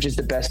coverage is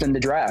the best in the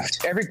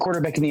draft. Every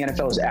quarterback in the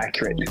NFL is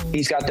accurate.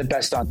 He's got the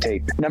best on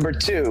tape. Number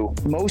two,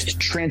 most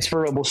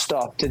transferable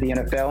stuff to the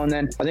NFL. And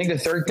then I think the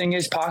third thing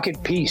is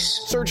pocket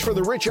peace. Search for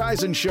The Rich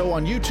Eisen Show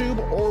on YouTube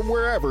or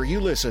wherever you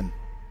listen.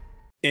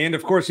 And,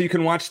 of course, you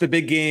can watch the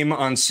big game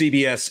on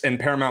CBS and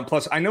Paramount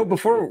Plus. I know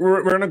before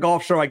we're in a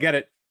golf show, I get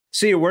it.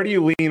 Sia, where do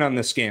you lean on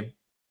this game?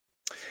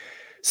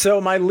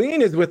 So my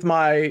lean is with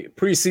my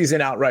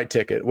preseason outright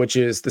ticket, which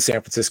is the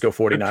San Francisco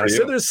 49ers.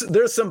 So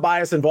there's some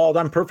bias involved.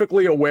 I'm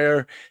perfectly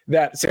aware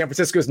that San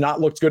Francisco's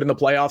not looked good in the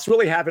playoffs,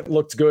 really haven't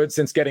looked good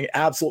since getting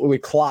absolutely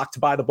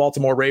clocked by the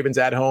Baltimore Ravens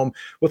at home.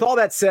 With all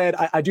that said,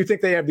 I do think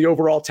they have the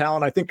overall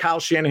talent. I think Kyle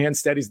Shanahan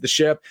steadies the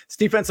ship. His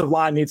defensive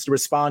line needs to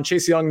respond.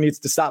 Chase Young needs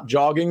to stop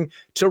jogging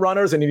to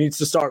runners, and he needs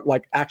to start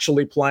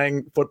actually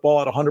playing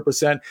football at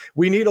 100%.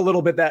 We need a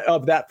little bit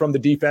of that from the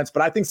defense,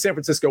 but I think San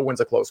Francisco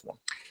wins a close one.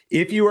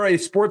 If you are a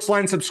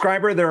Sportsline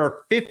subscriber, there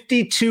are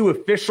 52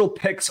 official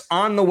picks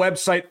on the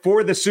website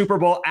for the Super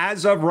Bowl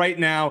as of right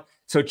now.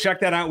 So check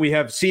that out. We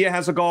have Sia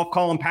has a golf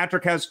column.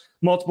 Patrick has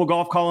multiple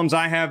golf columns.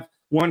 I have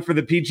one for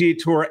the PGA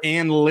Tour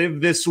and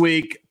Live this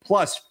week,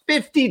 plus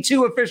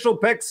 52 official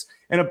picks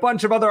and a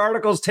bunch of other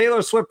articles,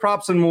 Taylor Swift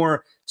props and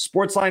more.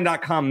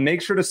 Sportsline.com.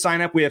 Make sure to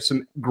sign up. We have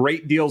some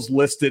great deals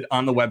listed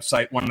on the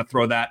website. Want to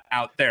throw that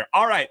out there.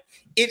 All right.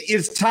 It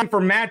is time for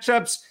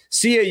matchups.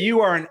 Sia,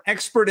 you are an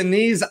expert in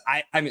these.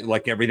 I mean,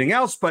 like everything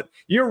else, but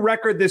your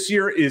record this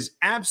year is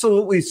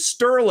absolutely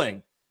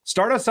sterling.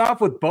 Start us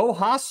off with Bo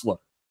Hostler.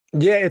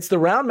 Yeah, it's the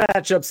round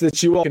matchups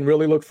that you all can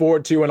really look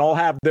forward to, and I'll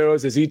have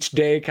those as each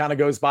day kind of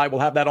goes by.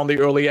 We'll have that on the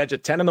early edge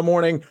at 10 in the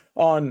morning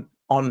on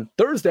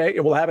Thursday,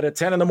 and we'll have it at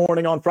 10 in the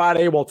morning on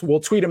Friday. We'll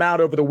tweet them out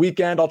over the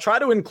weekend. I'll try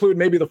to include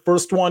maybe the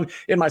first one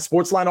in my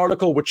Sportsline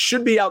article, which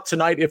should be out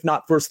tonight, if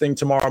not first thing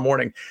tomorrow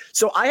morning.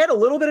 So I had a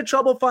little bit of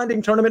trouble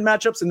finding tournament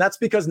matchups, and that's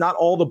because not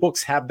all the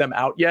books have them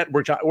out yet.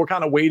 We're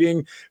kind of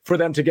waiting for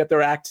them to get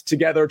their act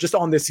together just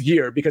on this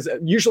year, because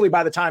usually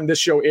by the time this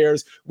show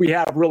airs, we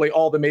have really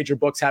all the major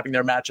books having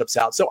their matchups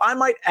out. So I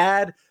might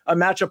add a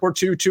matchup or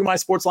two to my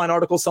Sportsline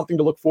article, something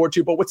to look forward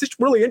to. But what's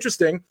really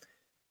interesting,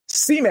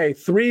 Sime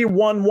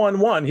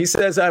 3111. He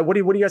says, "What do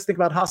you guys think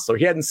about Hostler?"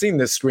 He hadn't seen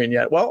this screen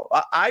yet. Well,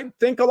 I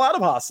think a lot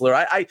of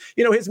Hostler.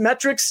 His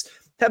metrics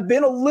have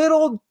been a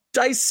little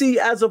dicey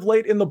as of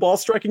late in the ball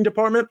striking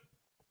department.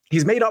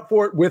 He's made up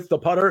for it with the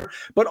putter,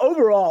 but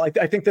overall,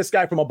 I think this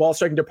guy from a ball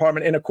striking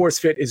department and a course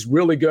fit is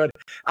really good.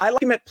 I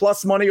like him at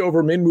plus money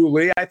over Minwoo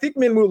Lee. I think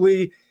Minwoo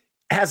Lee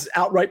has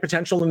outright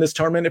potential in this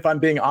tournament, if I'm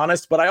being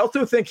honest, but I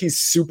also think he's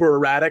super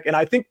erratic, and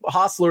I think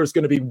Hostler is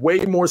going to be way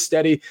more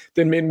steady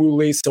than Minwoo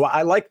Lee, so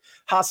I like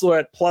Hostler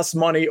at plus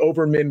money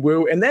over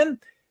Minwoo. And then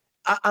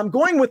I'm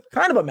going with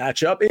kind of a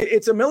matchup.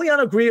 It's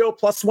Emiliano Grillo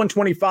plus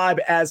 125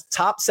 as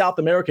top South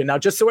American. Now,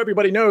 just so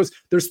everybody knows,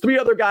 there's three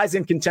other guys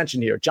in contention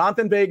here: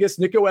 Jonathan Vegas,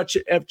 Nico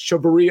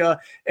Echevarria,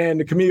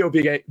 and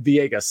Camilo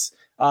Villegas.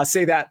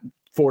 Say that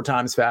 4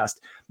 times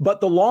fast.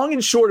 But the long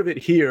and short of it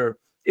here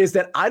is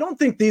that I don't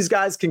think these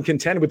guys can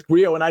contend with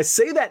Grillo. And I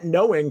say that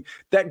knowing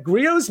that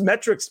Grillo's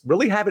metrics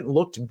really haven't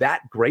looked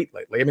that great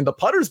lately. I mean, the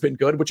putter's been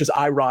good, which is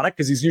ironic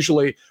because he's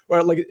usually,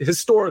 or like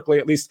historically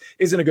at least,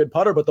 isn't a good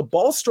putter. But the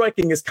ball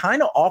striking is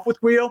kind of off with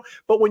Grillo.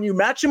 But when you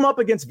match him up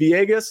against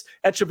Villegas,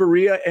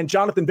 Echevarria, and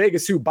Jonathan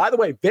Vegas, who, by the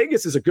way,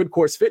 Vegas is a good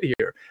course fit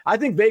here. I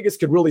think Vegas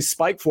could really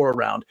spike for a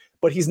round,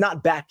 but he's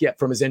not back yet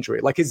from his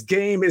injury. Like, his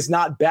game is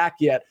not back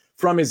yet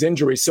from his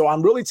injury. So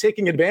I'm really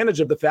taking advantage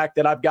of the fact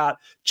that I've got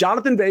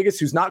Jonathan Vegas,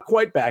 who's not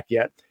quite back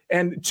yet,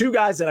 and two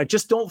guys that I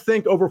just don't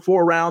think over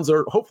 4 rounds,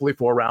 or hopefully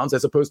 4 rounds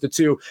as opposed to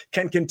 2,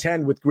 can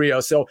contend with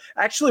Grillo. So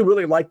I actually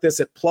really like this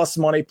at plus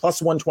money,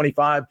 plus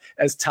 125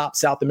 as top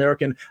South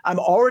American. I'm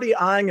already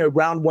eyeing a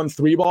round 1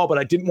 3-ball, but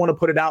I didn't want to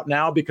put it out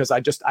now because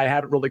I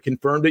haven't really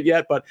confirmed it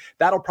yet, but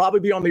that'll probably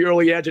be on the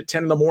early edge at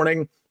 10 in the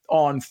morning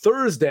on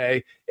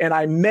Thursday. And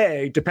I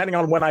may, depending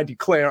on when I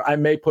declare, I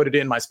may put it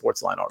in my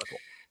Sportsline article.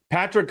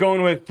 Patrick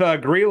going with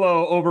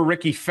Grillo over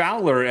Ricky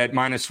Fowler at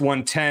minus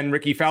 110.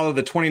 Ricky Fowler,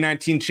 the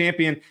 2019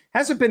 champion,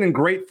 hasn't been in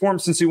great form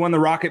since he won the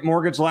Rocket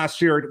Mortgage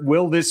last year.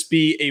 Will this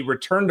be a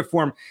return to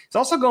form? He's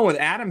also going with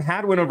Adam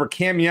Hadwin over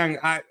Cam Young.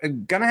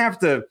 I'm gonna have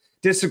to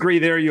disagree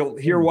there. You'll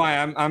hear why.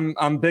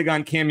 I'm big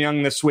on Cam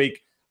Young this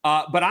week.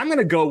 But I'm going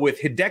to go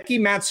with Hideki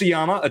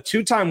Matsuyama, a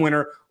 2-time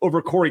winner,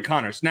 over Corey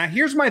Connors. Now,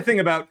 here's my thing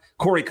about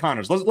Corey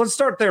Connors. Let's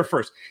start there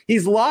first.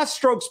 He's lost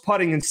strokes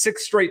putting in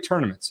 6 straight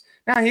tournaments.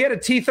 Now, he had a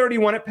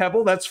T31 at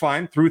Pebble. That's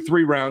fine, through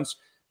 3 rounds.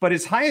 But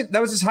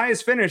that was his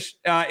highest finish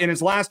in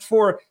his last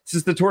 4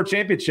 since the Tour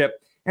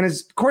Championship. And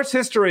his course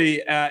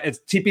history at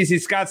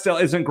TPC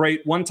Scottsdale isn't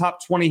great. 1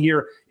 top 20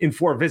 here in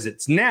 4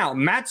 visits. Now,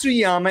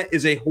 Matsuyama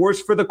is a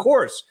horse for the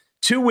course.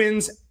 2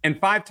 wins and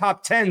 5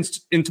 top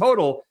 10s in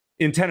total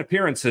in 10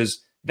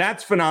 appearances.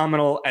 That's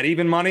phenomenal at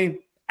even money.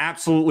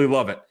 Absolutely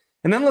love it.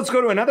 And then let's go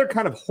to another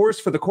kind of horse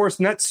for the course,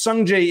 and that's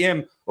Sungjae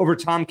Im over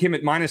Tom Kim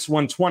at minus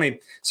 120.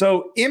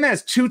 So Im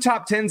has 2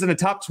 top 10s and a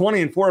top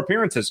 20 in 4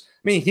 appearances. I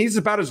mean, he's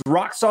about as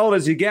rock solid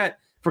as you get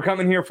for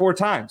coming here 4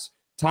 times.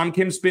 Tom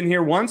Kim's been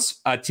here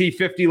once,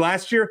 T50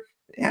 last year.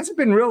 It hasn't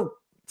been real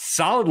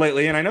solid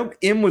lately, and I know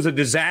Im was a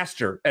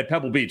disaster at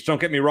Pebble Beach,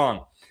 don't get me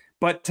wrong.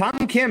 But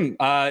Tom Kim,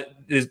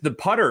 the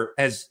putter,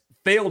 has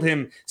failed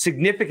him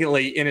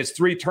significantly in his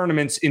 3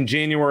 tournaments in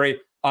January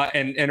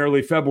and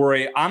early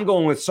February. I'm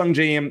going with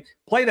Sungjae Im.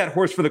 Play that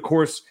horse for the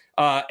course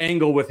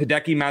angle with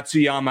Hideki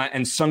Matsuyama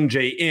and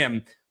Sungjae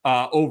Im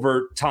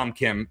over Tom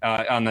Kim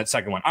on that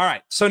second one. All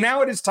right, so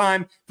now it is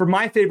time for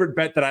my favorite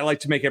bet that I like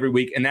to make every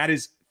week, and that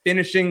is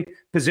finishing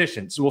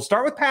positions. So we'll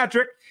start with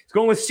Patrick. He's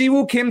going with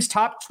Siwoo Kim's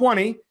top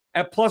 20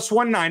 at plus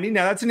 190.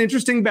 Now, that's an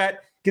interesting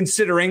bet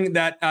considering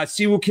that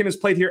Siwoo Kim has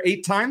played here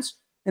 8 times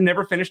and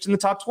never finished in the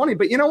top 20.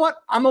 But you know what?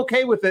 I'm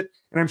okay with it.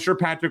 And I'm sure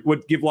Patrick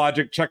would give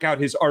logic. Check out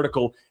his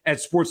article at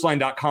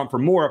sportsline.com for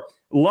more.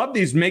 Love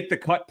these make the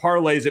cut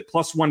parlays at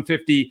plus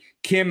 150.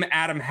 Kim,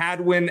 Adam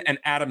Hadwin, and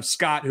Adam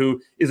Scott,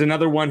 who is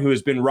another one who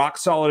has been rock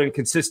solid and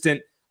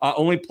consistent.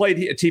 Only played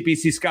at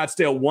TPC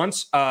Scottsdale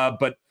once,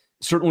 but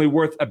certainly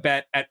worth a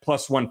bet at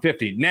plus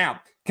 150. Now,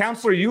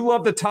 Counselor, you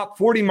love the top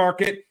 40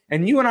 market,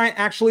 and you and I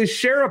actually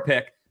share a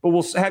pick, but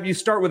we'll have you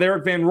start with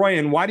Erik van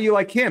Rooyen. Why do you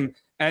like him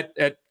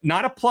at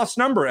not a plus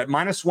number at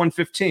minus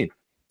 115?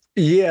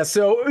 Yeah.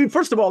 So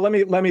first of all, let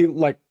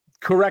me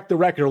correct the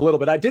record a little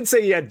bit. I did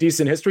say he had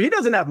decent history. He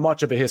doesn't have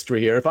much of a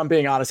history here, if I'm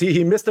being honest.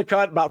 He missed a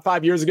cut about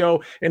 5 years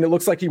ago, and it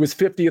looks like he was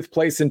 50th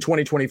place in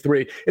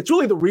 2023. It's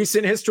really the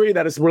recent history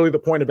that is really the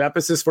point of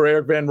emphasis for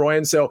Erik van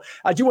Rooyen. So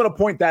I do want to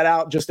point that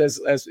out just as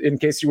in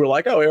case you were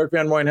like, oh, Erik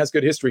van Rooyen has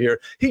good history here.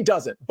 He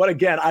doesn't. But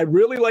again, I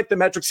really like the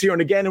metrics here.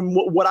 And again, in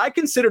what I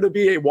consider to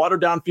be a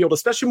watered down field,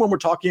 especially when we're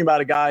talking about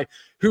a guy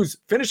who's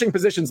finishing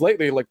positions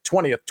lately, like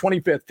 20th,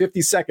 25th,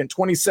 52nd,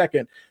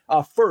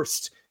 22nd,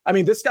 first. I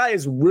mean, this guy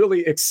has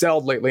really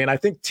excelled lately, and I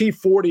think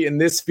T40 in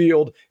this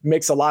field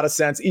makes a lot of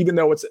sense, even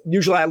though it's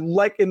usually I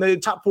like in the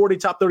top 40,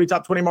 top 30,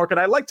 top 20 market,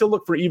 I like to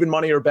look for even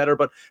money or better,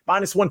 but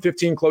minus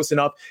 115, close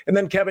enough. And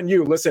then Kevin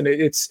Yu, listen,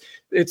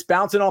 it's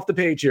bouncing off the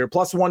page here,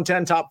 plus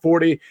 110, top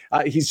 40.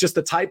 He's just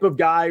the type of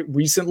guy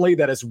recently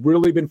that has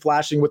really been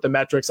flashing with the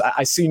metrics.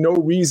 I see no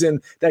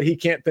reason that he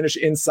can't finish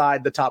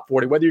inside the top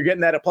 40, whether you're getting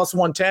that at plus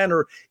 110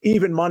 or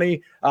even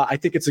money. I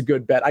think it's a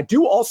good bet. I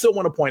do also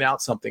want to point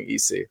out something,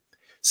 EC.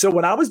 So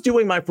when I was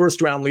doing my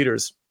first round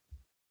leaders,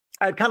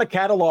 I had kind of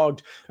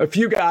cataloged a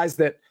few guys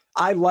that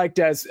I liked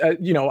as,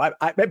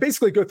 I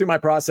basically go through my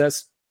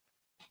process.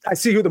 I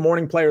see who the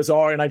morning players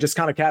are, and I just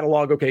kind of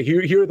catalog, okay,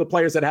 here are the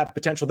players that have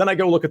potential. Then I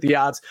go look at the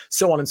odds,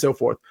 so on and so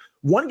forth.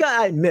 One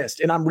guy I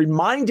missed, and I'm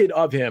reminded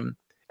of him.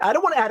 I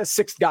don't want to add a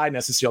 6th guy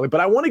necessarily,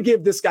 but I want to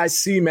give this guy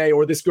C-May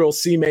or this girl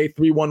C-May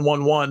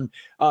 3111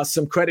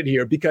 some credit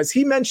here because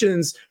he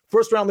mentions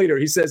first round leader.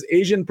 He says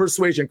Asian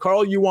persuasion,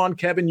 Carl Yuan,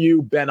 Kevin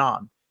Yu, Ben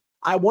An.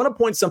 I want to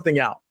point something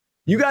out.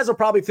 You guys are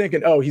probably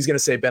thinking, oh, he's going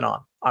to say Ben An.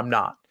 I'm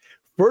not.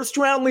 First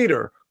round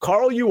leader,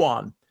 Carl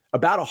Yuan,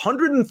 about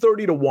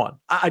 130 to 1.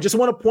 I just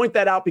want to point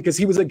that out because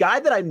he was a guy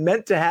that I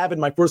meant to have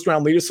in my first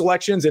round leader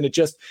selections, and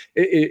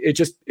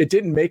it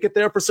didn't make it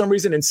there for some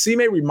reason. And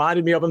C-May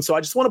reminded me of him. So I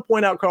just want to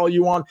point out Carl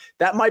Yuan.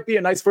 That might be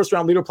a nice first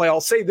round leader play.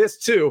 I'll say this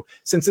too,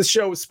 since this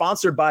show is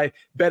sponsored by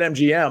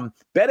BetMGM.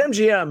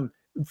 BetMGM,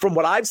 from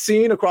what I've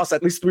seen across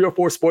at least 3 or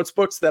 4 sports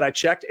books that I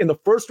checked, in the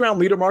first round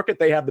leader market,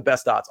 they have the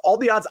best odds. All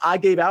the odds I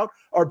gave out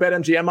are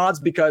BetMGM odds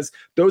because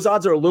those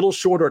odds are a little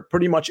shorter at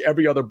pretty much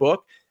every other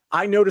book.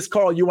 I noticed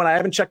Carl Yuan, I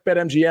haven't checked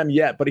BetMGM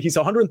yet, but he's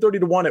 130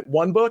 to 1 at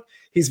one book.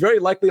 He's very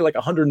likely like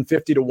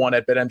 150 to 1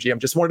 at BetMGM.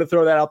 Just wanted to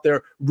throw that out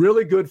there.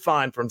 Really good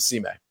find from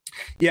C-May.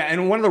 Yeah,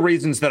 and one of the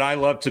reasons that I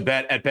love to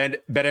bet at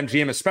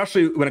BetMGM,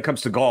 especially when it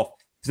comes to golf,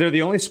 They're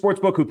the only sports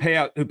book who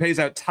pays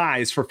out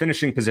ties for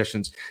finishing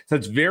positions. So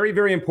it's very,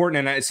 very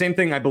important. And same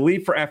thing, I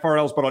believe, for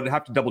FRLs, but I'll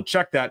have to double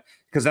check that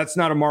because that's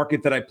not a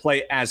market that I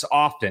play as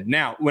often.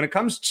 Now, when it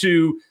comes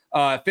to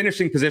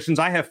finishing positions,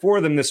 I have 4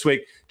 of them this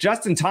week.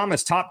 Justin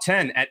Thomas, top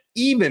 10 at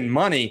even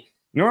money.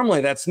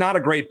 Normally, that's not a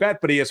great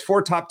bet, but he has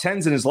 4 top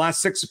 10s in his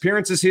last 6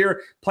 appearances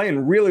here,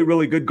 playing really,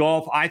 really good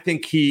golf. I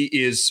think he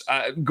is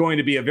going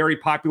to be a very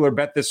popular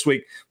bet this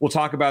week. We'll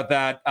talk about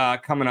that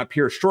coming up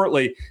here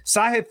shortly.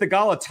 Sahith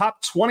Theegala,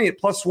 top 20 at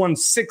plus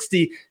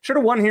 160. Should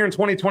have won here in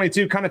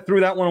 2022, kind of threw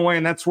that one away,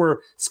 and that's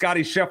where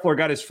Scotty Scheffler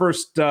got his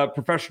first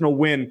professional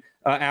win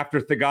after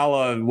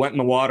Theegala went in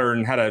the water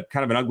and had a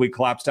kind of an ugly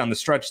collapse down the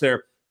stretch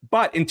there.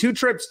 But in 2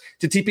 trips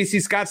to TPC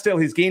Scottsdale,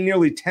 he's gained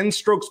nearly 10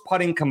 strokes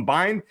putting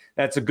combined.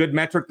 That's a good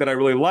metric that I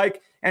really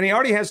like. And he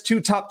already has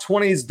 2 top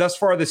 20s thus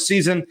far this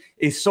season,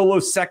 a solo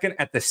second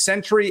at the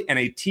Century and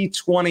a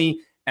T20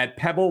 at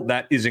Pebble.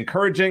 That is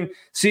encouraging.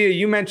 Sia,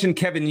 you mentioned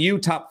Kevin Yu,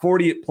 top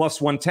 40 at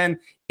plus 110.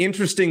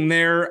 Interesting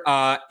there.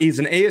 He's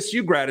an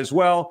ASU grad as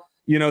well.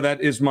 You know,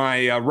 that is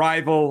my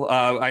rival.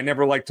 I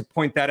never like to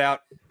point that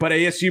out. But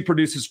ASU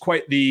produces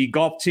quite the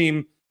golf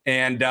team.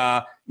 And,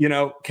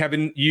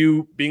 Kevin,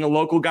 you being a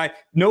local guy,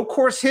 no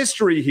course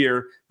history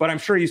here, but I'm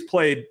sure he's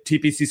played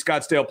TPC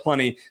Scottsdale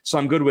plenty, so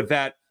I'm good with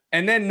that.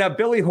 And then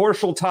Billy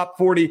Horschel, top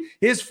 40.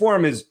 His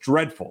form is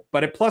dreadful,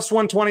 but at plus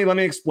 120, let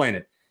me explain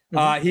it.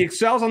 He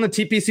excels on the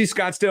TPC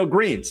Scottsdale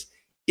greens.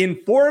 In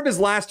 4 of his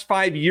last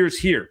 5 years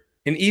here,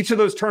 in each of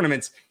those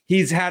tournaments,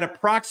 he's had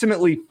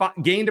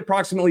gained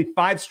approximately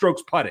 5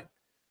 strokes putting.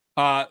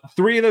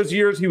 3 of those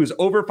years, he was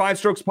over 5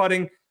 strokes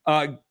putting.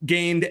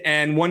 Gained,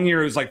 and 1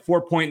 year is like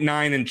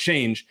 4.9 and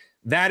change.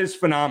 That is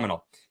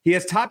phenomenal. He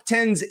has top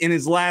 10s in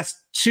his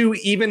last 2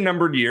 even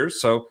numbered years.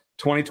 So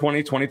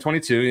 2020,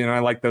 2022. I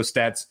like those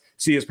stats.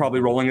 C is probably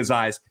rolling his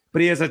eyes,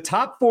 but he has a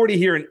top 40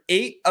 here in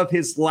 8 of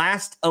his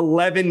last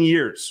 11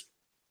 years.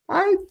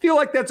 I feel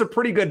like that's a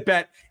pretty good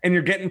bet. And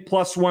you're getting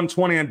plus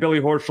 120 on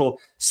Billy Horschel.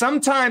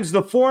 Sometimes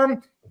the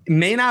form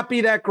may not be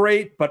that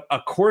great, but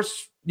of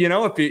course,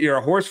 if you're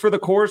a horse for the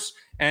course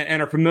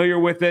and are familiar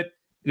with it,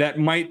 that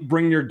might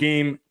bring your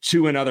game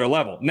to another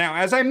level. Now,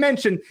 as I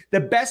mentioned, the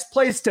best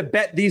place to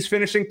bet these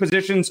finishing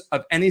positions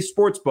of any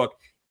sports book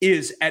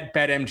is at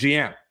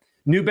BetMGM.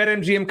 New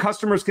BetMGM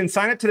customers can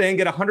sign up today and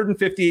get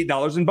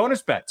 $158 in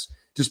bonus bets.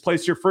 Just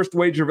place your first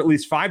wager of at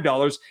least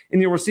 $5,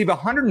 and you'll receive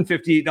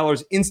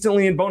 $158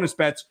 instantly in bonus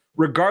bets,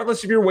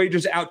 regardless of your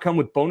wager's outcome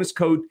with bonus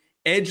code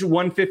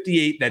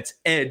EDGE158. That's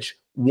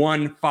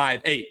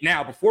EDGE158.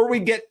 Now, before we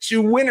get to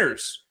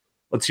winners,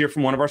 let's hear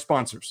from one of our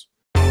sponsors.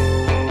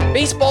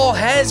 Baseball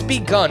has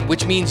begun,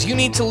 which means you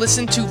need to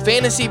listen to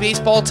Fantasy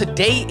Baseball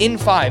Today in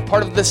 5,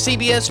 part of the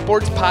CBS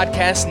Sports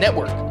Podcast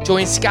Network.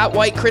 Join Scott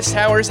White, Chris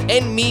Towers,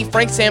 and me,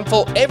 Frank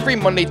Sample, every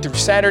Monday through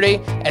Saturday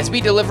as we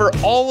deliver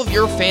all of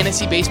your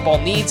fantasy baseball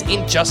needs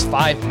in just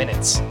 5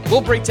 minutes. We'll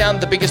break down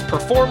the biggest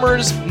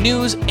performers,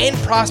 news, and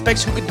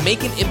prospects who could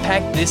make an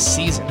impact this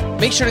season.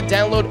 Make sure to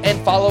download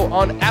and follow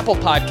on Apple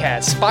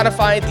Podcasts,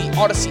 Spotify, the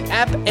Odyssey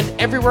app,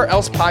 and everywhere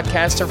else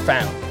podcasts are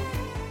found.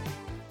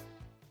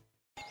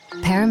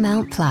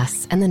 Paramount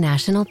Plus and the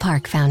National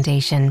Park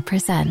Foundation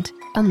present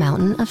A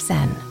Mountain of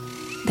Zen.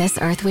 This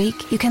Earth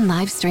Week, you can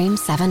live stream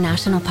 7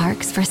 national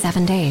parks for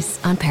 7 days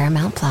on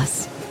Paramount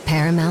Plus.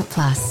 Paramount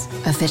Plus,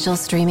 official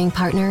streaming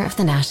partner of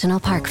the National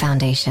Park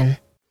Foundation.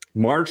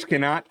 March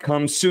cannot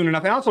come soon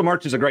enough. And also,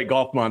 March is a great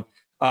golf month.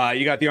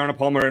 You got the Arnold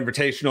Palmer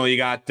Invitational. You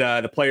got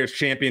the Players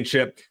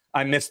Championship.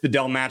 I missed the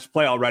Dell Match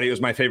Play already. It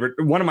was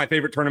one of my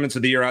favorite tournaments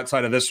of the year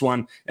outside of this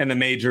one and the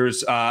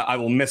majors. I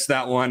will miss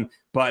that one.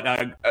 But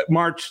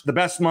March, the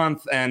best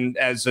month. And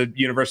as a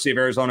University of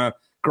Arizona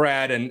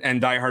grad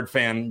and diehard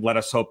fan, let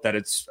us hope that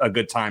it's a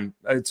good time.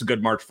 It's a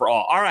good March for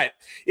all. All right.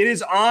 It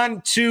is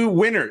on to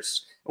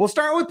winners. We'll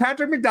start with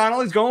Patrick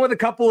McDonald. He's going with a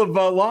couple of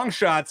long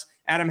shots.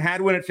 Adam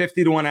Hadwin at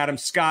 50-1, Adam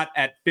Scott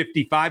at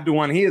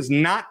 55-1. He is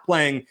not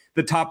playing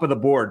the top of the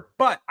board,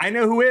 but I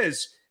know who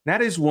is.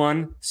 That is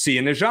one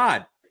Sia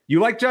Nejad. You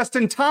like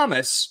Justin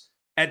Thomas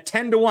at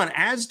 10-1,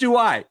 as do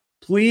I.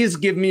 Please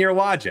give me your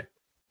logic.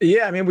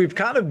 Yeah, I mean, we've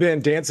kind of been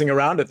dancing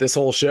around it this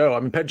whole show. I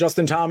mean,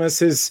 Justin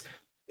Thomas is,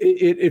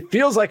 it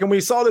feels like, and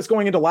we saw this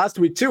going into last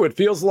week too, it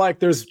feels like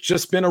there's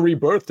just been a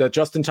rebirth, that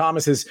Justin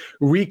Thomas has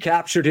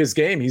recaptured his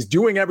game. He's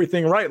doing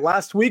everything right.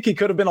 Last week, he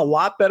could have been a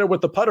lot better with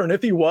the putter. And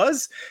if he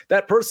was,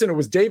 that person, it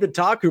was David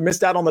Tock, who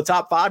missed out on the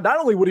top 5. Not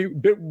only would he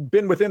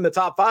been within the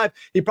top 5,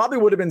 he probably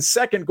would have been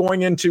second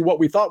going into what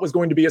we thought was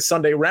going to be a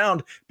Sunday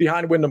round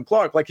behind Wyndham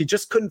Clark. Like, he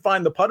just couldn't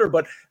find the putter,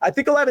 but I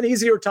think he'll have an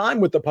easier time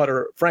with the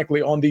putter,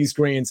 frankly, on these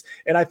greens.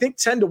 And I think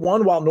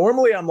 10-1, while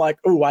normally I'm like,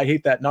 oh, I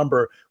hate that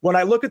number. When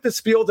I look at this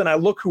field and I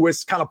look who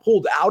is kind of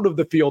pulled out of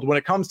the field when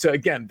it comes to,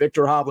 again,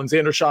 Victor Hovland,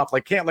 Xander Schauffele,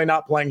 like Cantlay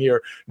not playing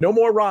here, no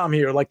more Rahm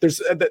here. Like,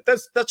 that's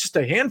just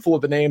a handful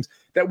of the names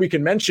that we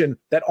can mention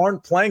that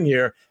aren't playing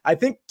here. I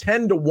think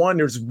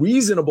 10-1 is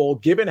reasonable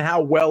given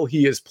how well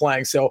he is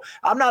playing. So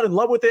I'm not in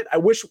love with it. I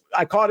wish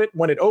I caught it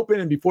when it opened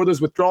and before those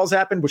withdrawals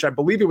happened, which I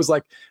believe it was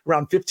like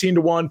around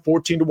 15-1,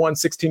 14-1,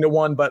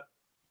 16-1, but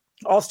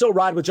I'll still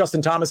ride with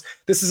Justin Thomas.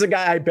 This is a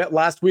guy I bet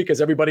last week,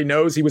 as everybody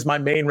knows. He was my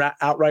main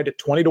outright at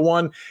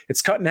 20-1.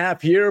 It's cut in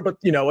half here, but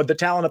the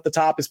talent at the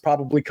top is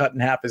probably cut in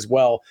half as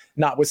well,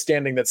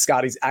 notwithstanding that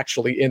Scotty's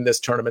actually in this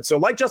tournament. So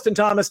like Justin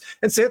Thomas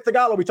and Seth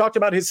Theegala, we talked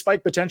about his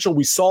spike potential.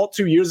 We saw it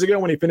 2 years ago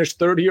when he finished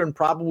third here and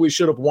probably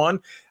should have won.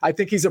 I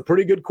think he's a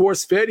pretty good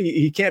course fit.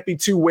 He can't be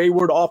too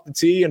wayward off the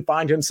tee and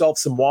find himself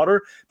some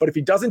water. But if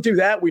he doesn't do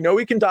that, we know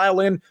he can dial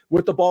in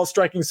with the ball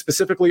striking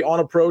specifically on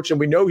approach, and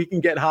we know he can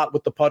get hot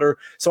with the putter.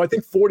 So I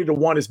think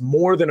 40-1 is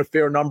more than a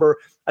fair number.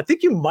 I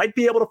think you might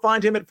be able to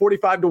find him at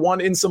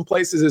 45-1 in some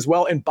places as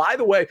well. And by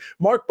the way,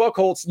 Mark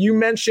Buchholz, you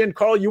mentioned,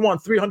 Carl, you won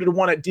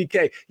 300-1 at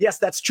DK. Yes,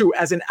 that's true.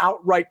 As an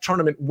outright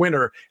tournament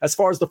winner, as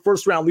far as the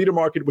first round leader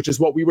market, which is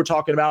what we were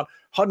talking about,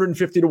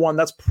 150-1,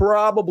 that's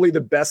probably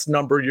the best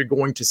number you're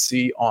going to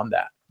see on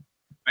that.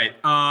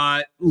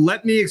 Right.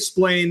 Let me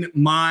explain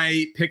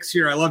my picks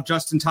here. I love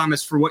Justin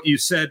Thomas for what you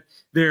said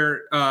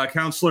there,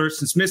 counselor.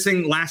 Since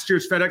missing last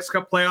year's FedEx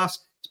Cup playoffs,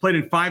 he's played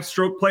in 5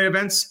 stroke play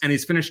events, and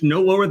he's finished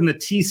no lower than the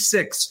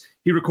T6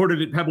 he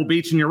recorded at Pebble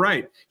Beach. And you're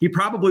right, he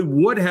probably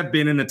would have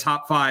been in the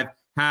top 5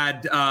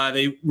 had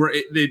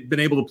they'd been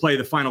able to play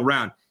the final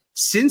round.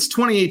 Since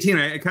 2018,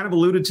 I kind of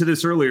alluded to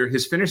this earlier,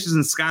 his finishes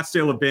in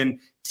Scottsdale have been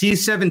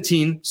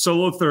T17,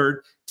 solo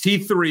third,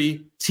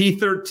 T3,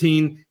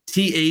 T13,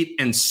 T8,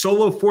 and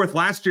solo fourth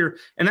last year.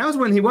 And that was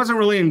when he wasn't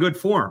really in good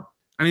form.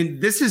 I mean,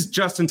 this is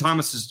Justin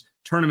Thomas's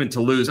tournament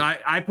to lose.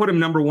 I put him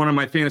number 1 on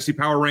my fantasy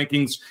power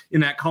rankings in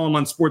that column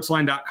on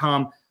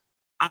sportsline.com.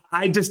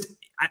 I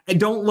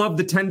don't love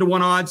the 10-1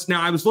 odds.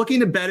 Now, I was looking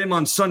to bet him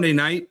on Sunday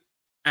night,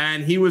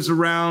 and he was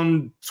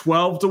around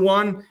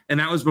 12-1, and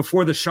that was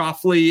before the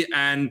Schauffele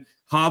and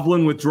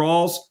Hovland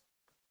withdrawals.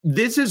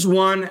 This is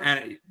one,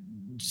 and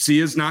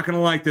Sia's not going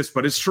to like this,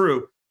 but it's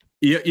true.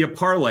 You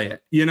parlay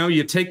it. You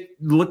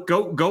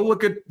go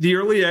look at the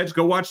early edge.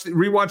 Go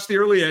rewatch the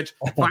early edge.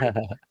 Find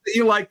that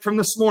you like from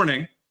this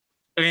morning,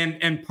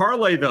 and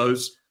parlay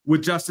those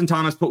with Justin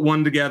Thomas. Put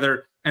one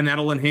together, and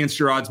that'll enhance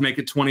your odds. Make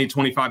it 20,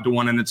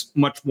 25-1, and it's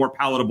much more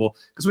palatable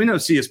because we know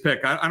Sia's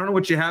pick. I don't know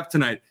what you have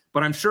tonight,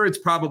 but I'm sure it's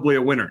probably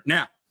a winner.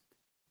 Now,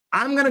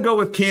 I'm going to go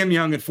with Cam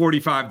Young at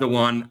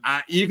 45-1.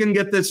 You can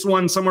get this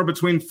one somewhere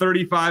between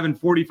 35 and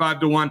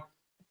 45-1.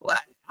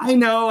 I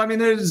know. I mean,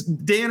 there's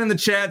Dan in the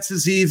chat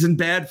says he's in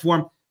bad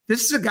form.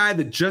 This is a guy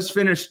that just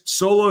finished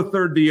solo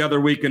third the other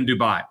week in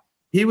Dubai.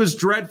 He was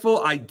dreadful.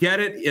 I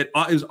get it. It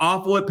was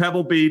awful at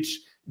Pebble Beach.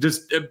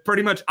 Just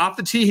pretty much off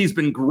the tee, he's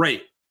been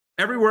great.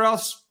 Everywhere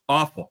else,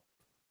 awful.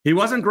 He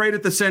wasn't great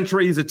at the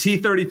Century. He's a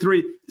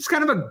T33. It's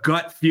kind of a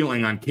gut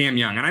feeling on Cam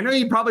Young. And I know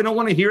you probably don't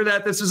want to hear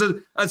that. This is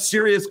a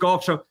serious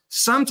golf show.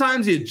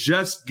 Sometimes you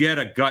just get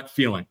a gut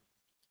feeling.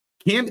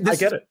 I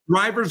get it.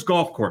 Driver's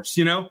golf course,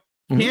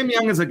 Cam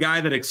Young is a guy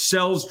that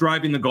excels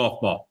driving the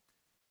golf ball.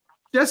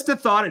 Just a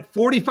thought at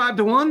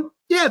 45-1.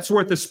 Yeah, it's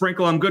worth a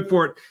sprinkle. I'm good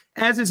for it.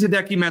 As is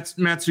Hideki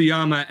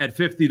Matsuyama at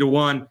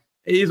 50-1.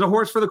 He's a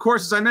horse for the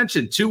course, as I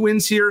mentioned. 2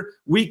 wins here,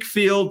 weak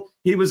field.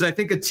 He was, I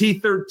think, a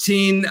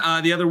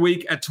T13 the other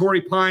week at Torrey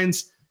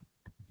Pines.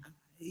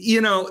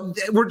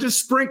 We're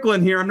just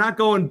sprinkling here. I'm not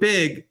going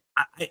big.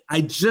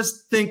 I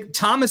just think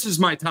Thomas is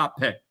my top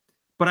pick.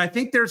 But I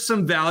think there's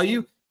some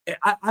value.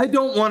 I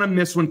don't want to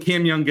miss when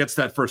Cam Young gets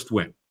that first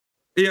win.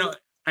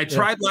 I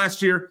tried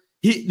last year.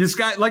 This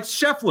guy, like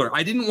Scheffler,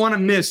 I didn't want to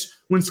miss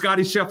when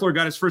Scotty Scheffler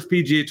got his first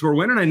PGA Tour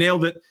win, and I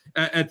nailed it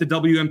at the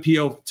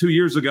WMPO 2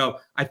 years ago.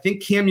 I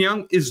think Cam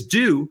Young is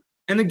due,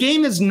 and the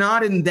game is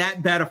not in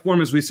that bad a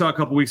form as we saw a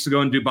couple weeks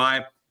ago in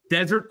Dubai.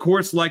 Desert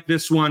course like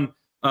this one,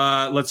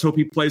 let's hope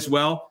he plays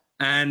well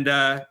and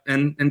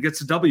gets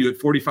a W at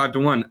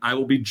 45-1. I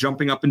will be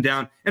jumping up and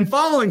down and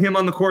following him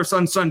on the course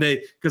on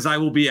Sunday because I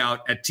will be out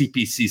at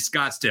TPC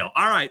Scottsdale.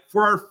 All right,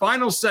 for our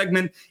final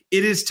segment,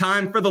 it is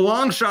time for the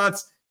long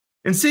shots.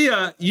 And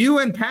Sia, you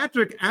and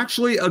Patrick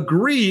actually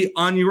agree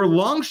on your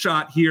long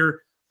shot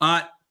here.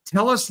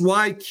 Tell us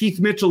why Keith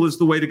Mitchell is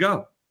the way to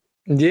go.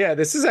 Yeah,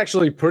 this is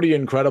actually pretty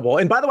incredible.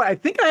 And by the way, I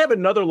think I have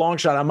another long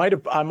shot.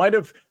 I might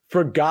have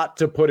forgot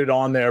to put it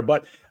on there,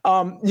 but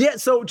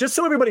so just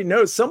so everybody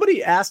knows,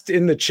 somebody asked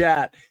in the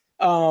chat,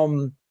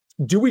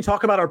 do we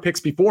talk about our picks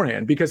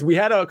beforehand? Because we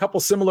had a couple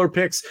similar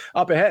picks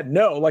up ahead.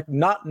 No, like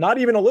not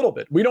even a little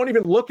bit. We don't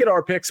even look at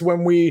our picks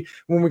when we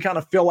kind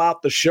of fill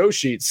out the show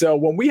sheet. So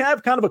when we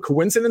have kind of a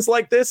coincidence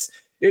like this,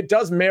 it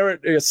does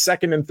merit a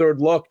second and third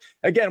look.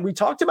 Again, we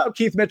talked about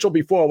Keith Mitchell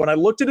before. When I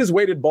looked at his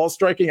weighted ball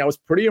striking, I was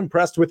pretty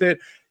impressed with it.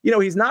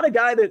 He's not a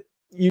guy that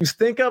you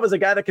think of as a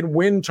guy that can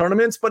win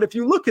tournaments, but if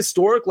you look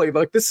historically,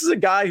 like this is a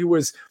guy who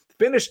was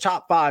finished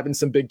top 5 in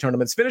some big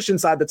tournaments, finished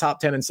inside the top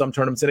 10 in some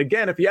tournaments. And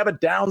again, if you have a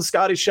down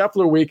Scotty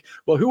Scheffler week,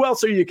 well, who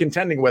else are you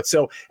contending with?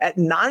 So at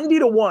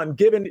 90-1,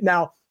 given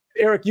now,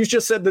 Eric, you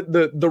just said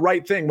the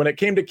right thing. When it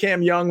came to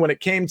Cam Young, when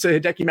it came to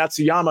Hideki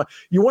Matsuyama,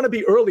 you want to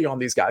be early on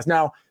these guys.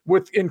 Now,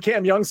 in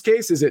Cam Young's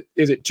case, is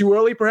it too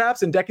early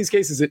perhaps? In Hideki's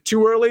case, is it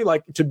too early,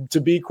 like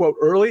to be, quote,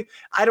 early?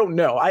 I don't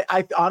know.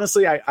 I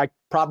honestly, I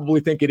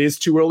probably think it is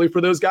too early for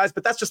those guys,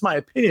 but that's just my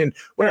opinion.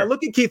 When I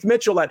look at Keith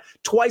Mitchell at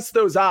twice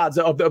those odds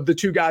of the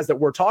two guys that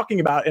we're talking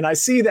about, and I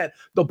see that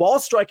the ball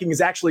striking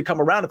has actually come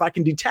around, if I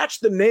can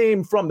detach the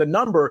name from the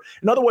number,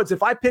 in other words,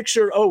 if I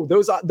picture,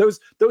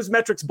 those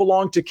metrics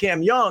belong to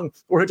Cam Young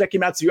or Hideki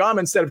Matsuyama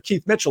instead of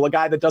Keith Mitchell, a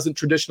guy that doesn't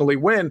traditionally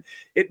win,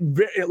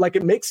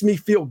 it makes me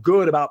feel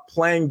good about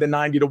playing the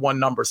 90-1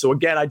 number. So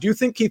again, I do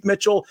think Keith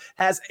Mitchell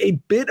has a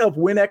bit of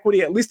win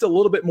equity, at least a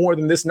little bit more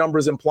than this number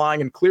is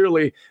implying, and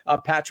clearly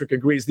Patrick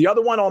agrees. The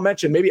other one I'll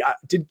mention,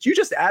 did you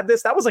just add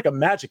this? That was like a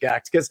magic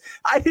act because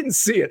I didn't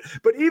see it.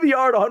 But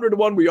EVR at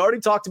 100-1, we already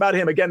talked about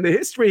him. Again, the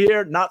history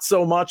here, not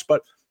so much,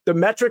 but the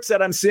metrics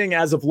that I'm seeing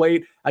as of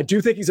late, I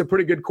do think he's a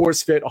pretty good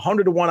course fit.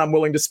 100-1, I'm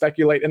willing to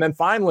speculate. And then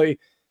finally,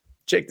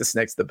 Jake the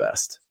Snake's the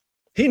best.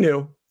 He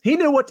knew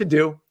what to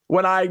do.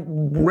 When I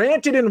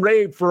ranted and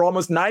raved for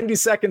almost 90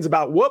 seconds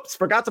about, whoops,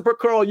 forgot to put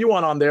Carl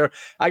Yuan on there.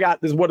 I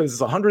got this,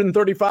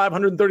 135,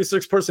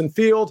 136 person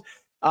field.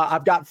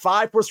 I've got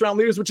 5 first-round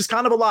leaders, which is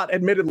kind of a lot,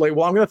 admittedly.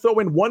 Well, I'm going to throw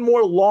in one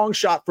more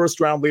long-shot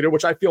first-round leader,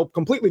 which I feel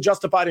completely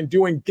justified in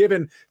doing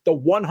given the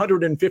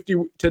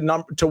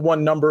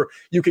 150-1 number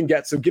you can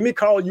get. So give me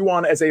Carl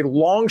Yuan as a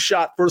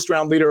long-shot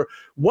first-round leader.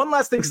 One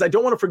last thing, because I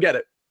don't want to forget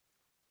it.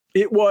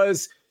 It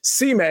was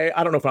Sime,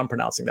 I don't know if I'm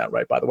pronouncing that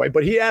right, by the way,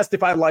 but he asked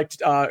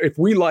if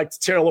we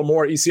liked Taylor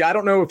Moore, EC. I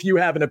don't know if you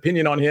have an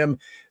opinion on him.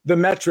 The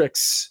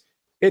metrics,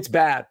 it's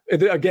bad.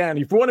 Again,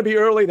 if you want to be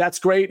early, that's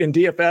great. In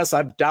DFS,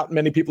 I doubt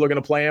many people are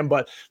going to play him,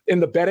 but in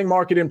the betting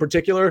market in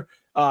particular,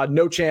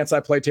 no chance I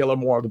play Taylor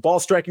Moore. The ball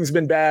striking's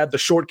been bad. The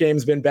short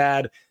game's been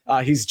bad.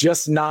 He's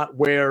just not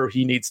where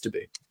he needs to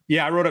be.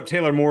 Yeah, I wrote up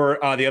Taylor Moore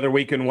the other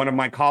week in one of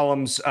my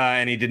columns,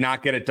 and he did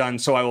not get it done,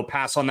 so I will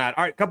pass on that.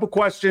 All right, a couple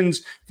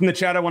questions from the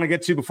chat I want to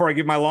get to before I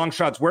give my long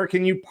shots. Where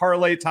can you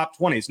parlay top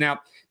 20s? Now,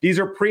 these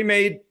are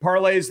pre-made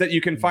parlays that you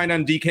can find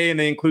on DK, and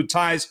they include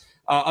ties.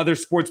 Other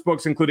sports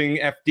books, including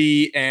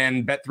FD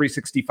and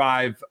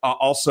Bet365,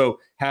 also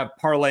have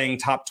parlaying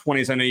top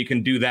 20s. I know you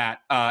can do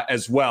that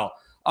as well.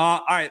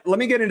 All right, let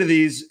me get into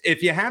these.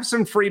 If you have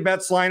some free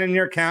bets lying in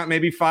your account,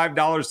 maybe $5,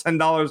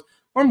 $10,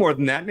 or more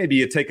than that, maybe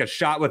you take a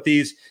shot with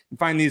these and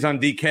find these on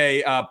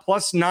DK.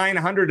 Plus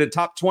 900 at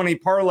top 20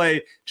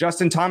 parlay.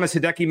 Justin Thomas,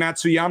 Hideki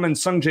Matsuyama, and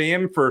Sung Jae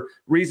Im for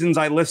reasons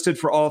I listed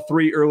for all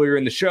three earlier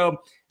in the show.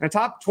 And a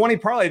top 20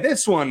 parlay,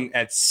 this one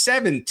at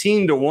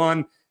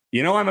 17-1.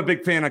 You know I'm a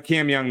big fan of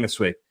Cam Young this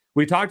week.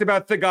 We talked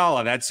about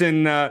Thigala. That's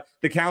in the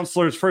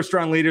counselor's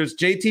first-round leaders.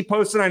 JT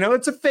Poston, I know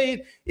it's a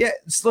fade. Yeah,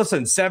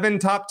 listen, 7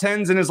 top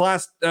 10s in his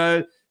last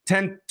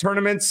 10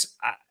 tournaments.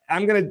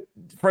 I'm going to,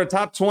 for a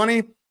top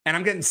 20, and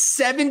I'm getting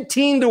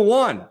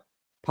 17-1.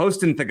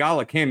 Poston,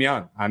 Thigala, Cam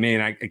Young. I mean,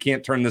 I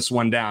can't turn this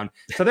one down.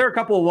 So there are a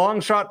couple of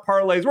long shot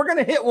parlays. We're going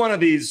to hit one of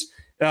these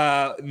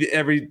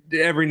every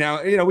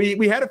now. You know,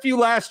 we had a few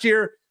last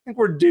year. I think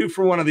we're due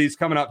for one of these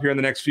coming up here in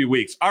the next few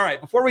weeks. All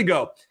right, before we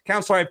go,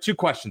 Counselor, I have 2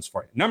 questions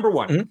for you. Number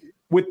one,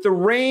 with the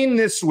rain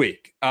this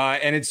week,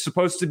 and it's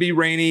supposed to be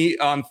rainy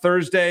on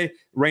Thursday.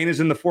 Rain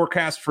is in the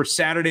forecast for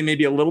Saturday,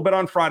 maybe a little bit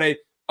on Friday.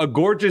 A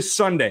gorgeous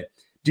Sunday.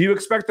 Do you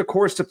expect the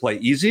course to play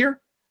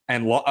easier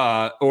and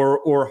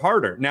or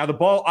harder? Now, the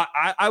ball,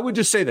 I would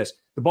just say this.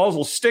 The balls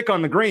will stick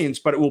on the greens,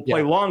 but it will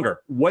play longer.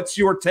 What's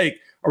your take?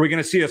 Are we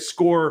going to see a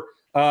score?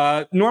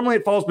 Normally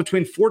it falls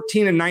between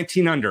 14 and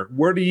 19 under.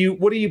 What are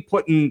you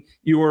putting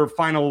your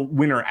final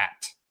winner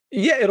at?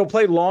 Yeah, it'll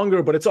play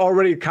longer, but it's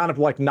already kind of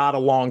like not a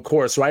long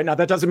course, right? Now,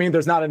 that doesn't mean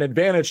there's not an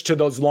advantage to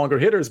those longer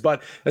hitters,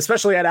 but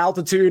especially at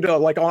altitude,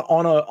 like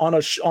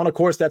on a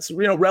course that's,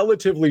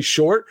 relatively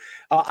short.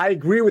 I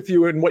agree with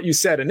you in what you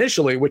said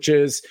initially, which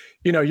is,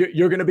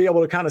 you're going to be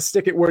able to kind of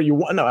stick it where you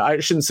want. No, I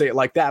shouldn't say it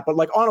like that, but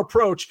like on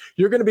approach,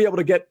 you're going to be able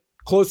to get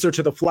closer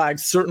to the flag,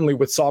 certainly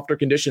with softer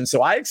conditions.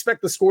 So I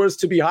expect the scores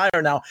to be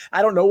higher. Now,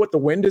 I don't know what the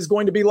wind is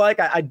going to be like.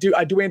 I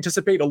do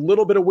anticipate a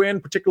little bit of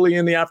wind, particularly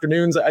in the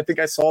afternoons. I think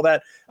I saw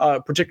that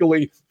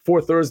particularly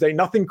for Thursday.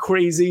 Nothing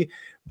crazy,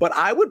 but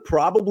I would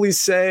probably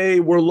say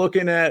we're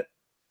looking at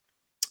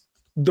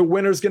the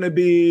winner's going to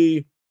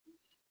be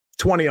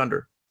 20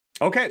 under.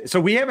 Okay, so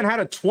we haven't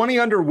had a 20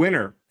 under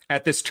winner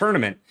at this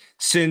tournament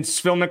since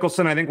Phil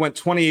Mickelson, I think, went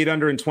 28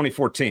 under in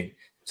 2014.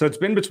 So it's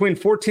been between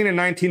 14 and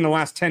 19 the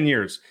last 10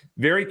 years.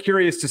 Very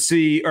curious to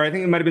see, or I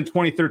think it might have been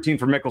 2013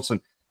 for Mickelson.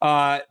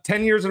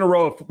 10 years in a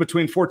row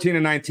between 14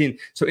 and 19.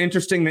 So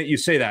interesting that you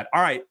say that.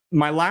 All right,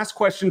 my last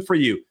question for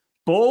you.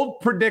 Bold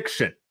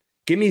prediction.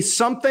 Give me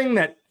something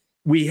that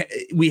we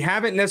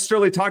haven't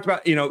necessarily talked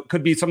about.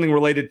 Could be something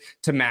related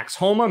to Max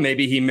Homa.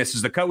 Maybe he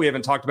misses the cut. We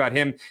haven't talked about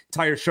him.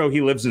 Entire show.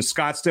 He lives in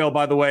Scottsdale,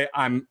 by the way.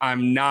 I'm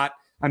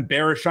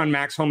bearish on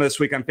Max Homa this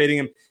week. I'm fading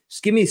him.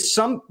 Just give me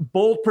some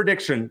bold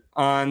prediction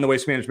on the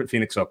Waste Management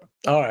Phoenix Open.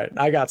 All right,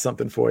 I got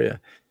something for you.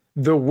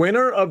 The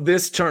winner of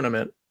this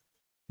tournament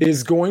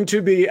is going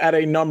to be at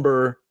a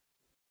number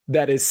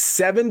that is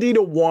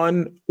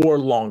 70-1 or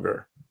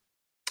longer.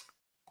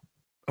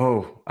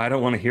 Oh, I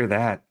don't want to hear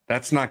that.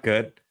 That's not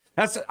good.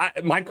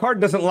 My card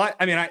doesn't lie.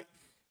 I mean,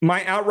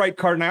 my outright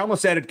card, and I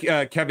almost added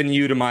Kevin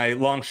Yu to my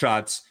long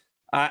shots.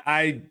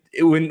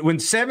 When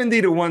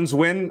 70 to 1s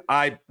win,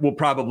 I will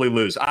probably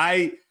lose.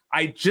 I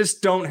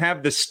just don't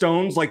have the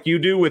stones like you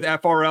do with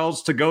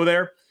FRLs to go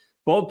there.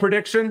 Bold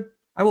prediction,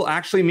 I will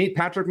actually meet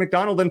Patrick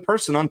McDonald in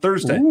person on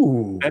Thursday.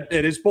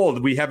 It is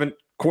bold. We haven't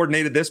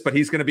coordinated this, but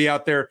he's going to be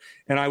out there,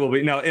 and I will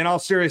be. Now, in all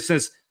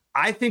seriousness,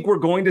 I think we're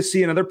going to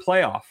see another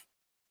playoff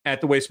at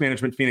the Waste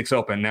Management Phoenix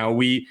Open. Now,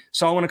 we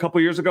saw one a couple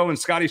years ago when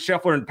Scotty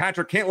Scheffler and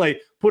Patrick Cantlay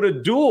put a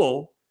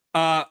duel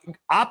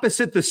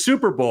opposite the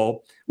Super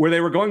Bowl where they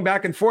were going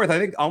back and forth, I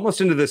think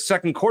almost into the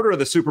second quarter of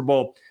the Super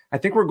Bowl. I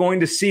think we're going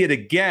to see it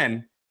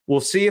again.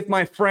 We'll see if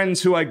my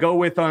friends who I go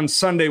with on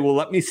Sunday will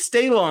let me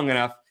stay long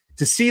enough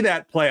to see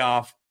that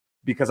playoff,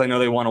 because I know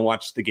they want to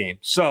watch the game.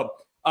 So,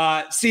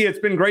 it's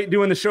been great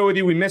doing the show with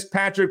you. We missed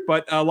Patrick,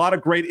 but a lot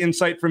of great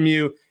insight from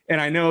you. And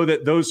I know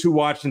that those who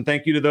watched, and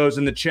thank you to those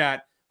in the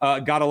chat,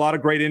 got a lot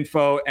of great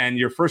info, and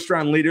your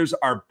first-round leaders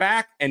are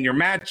back, and your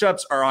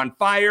matchups are on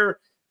fire.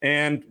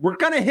 And we're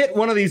going to hit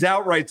one of these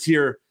outrights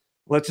here.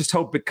 Let's just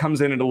hope it comes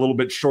in at a little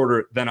bit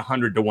shorter than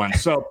 100 to 1.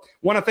 So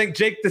want to thank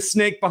Jake the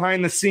Snake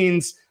behind the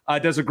scenes.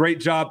 Does a great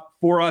job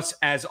for us,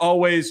 as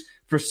always.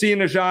 For Sia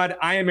Najad,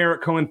 I am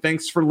Eric Cohen.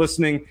 Thanks for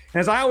listening.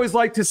 As I always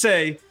like to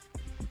say,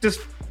 just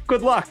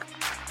good luck.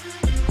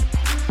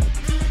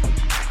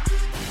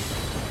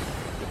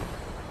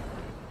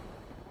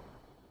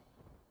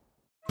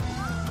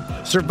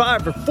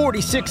 Survivor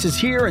 46 is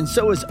here, and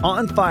so is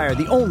On Fire,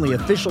 the only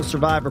official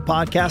Survivor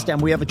podcast,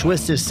 and we have a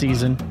twist this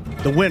season.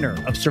 The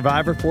winner of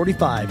Survivor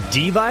 45,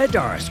 Dee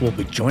Valladares, will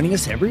be joining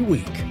us every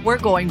week. We're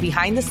going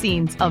behind the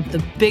scenes of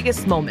the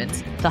biggest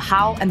moments, the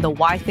how and the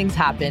why things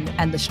happen,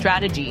 and the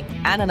strategy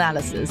and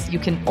analysis you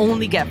can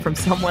only get from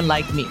someone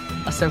like me,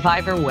 a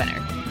Survivor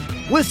winner.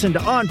 Listen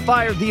to On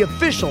Fire, the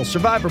official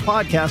Survivor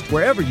podcast,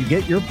 wherever you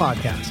get your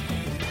podcasts.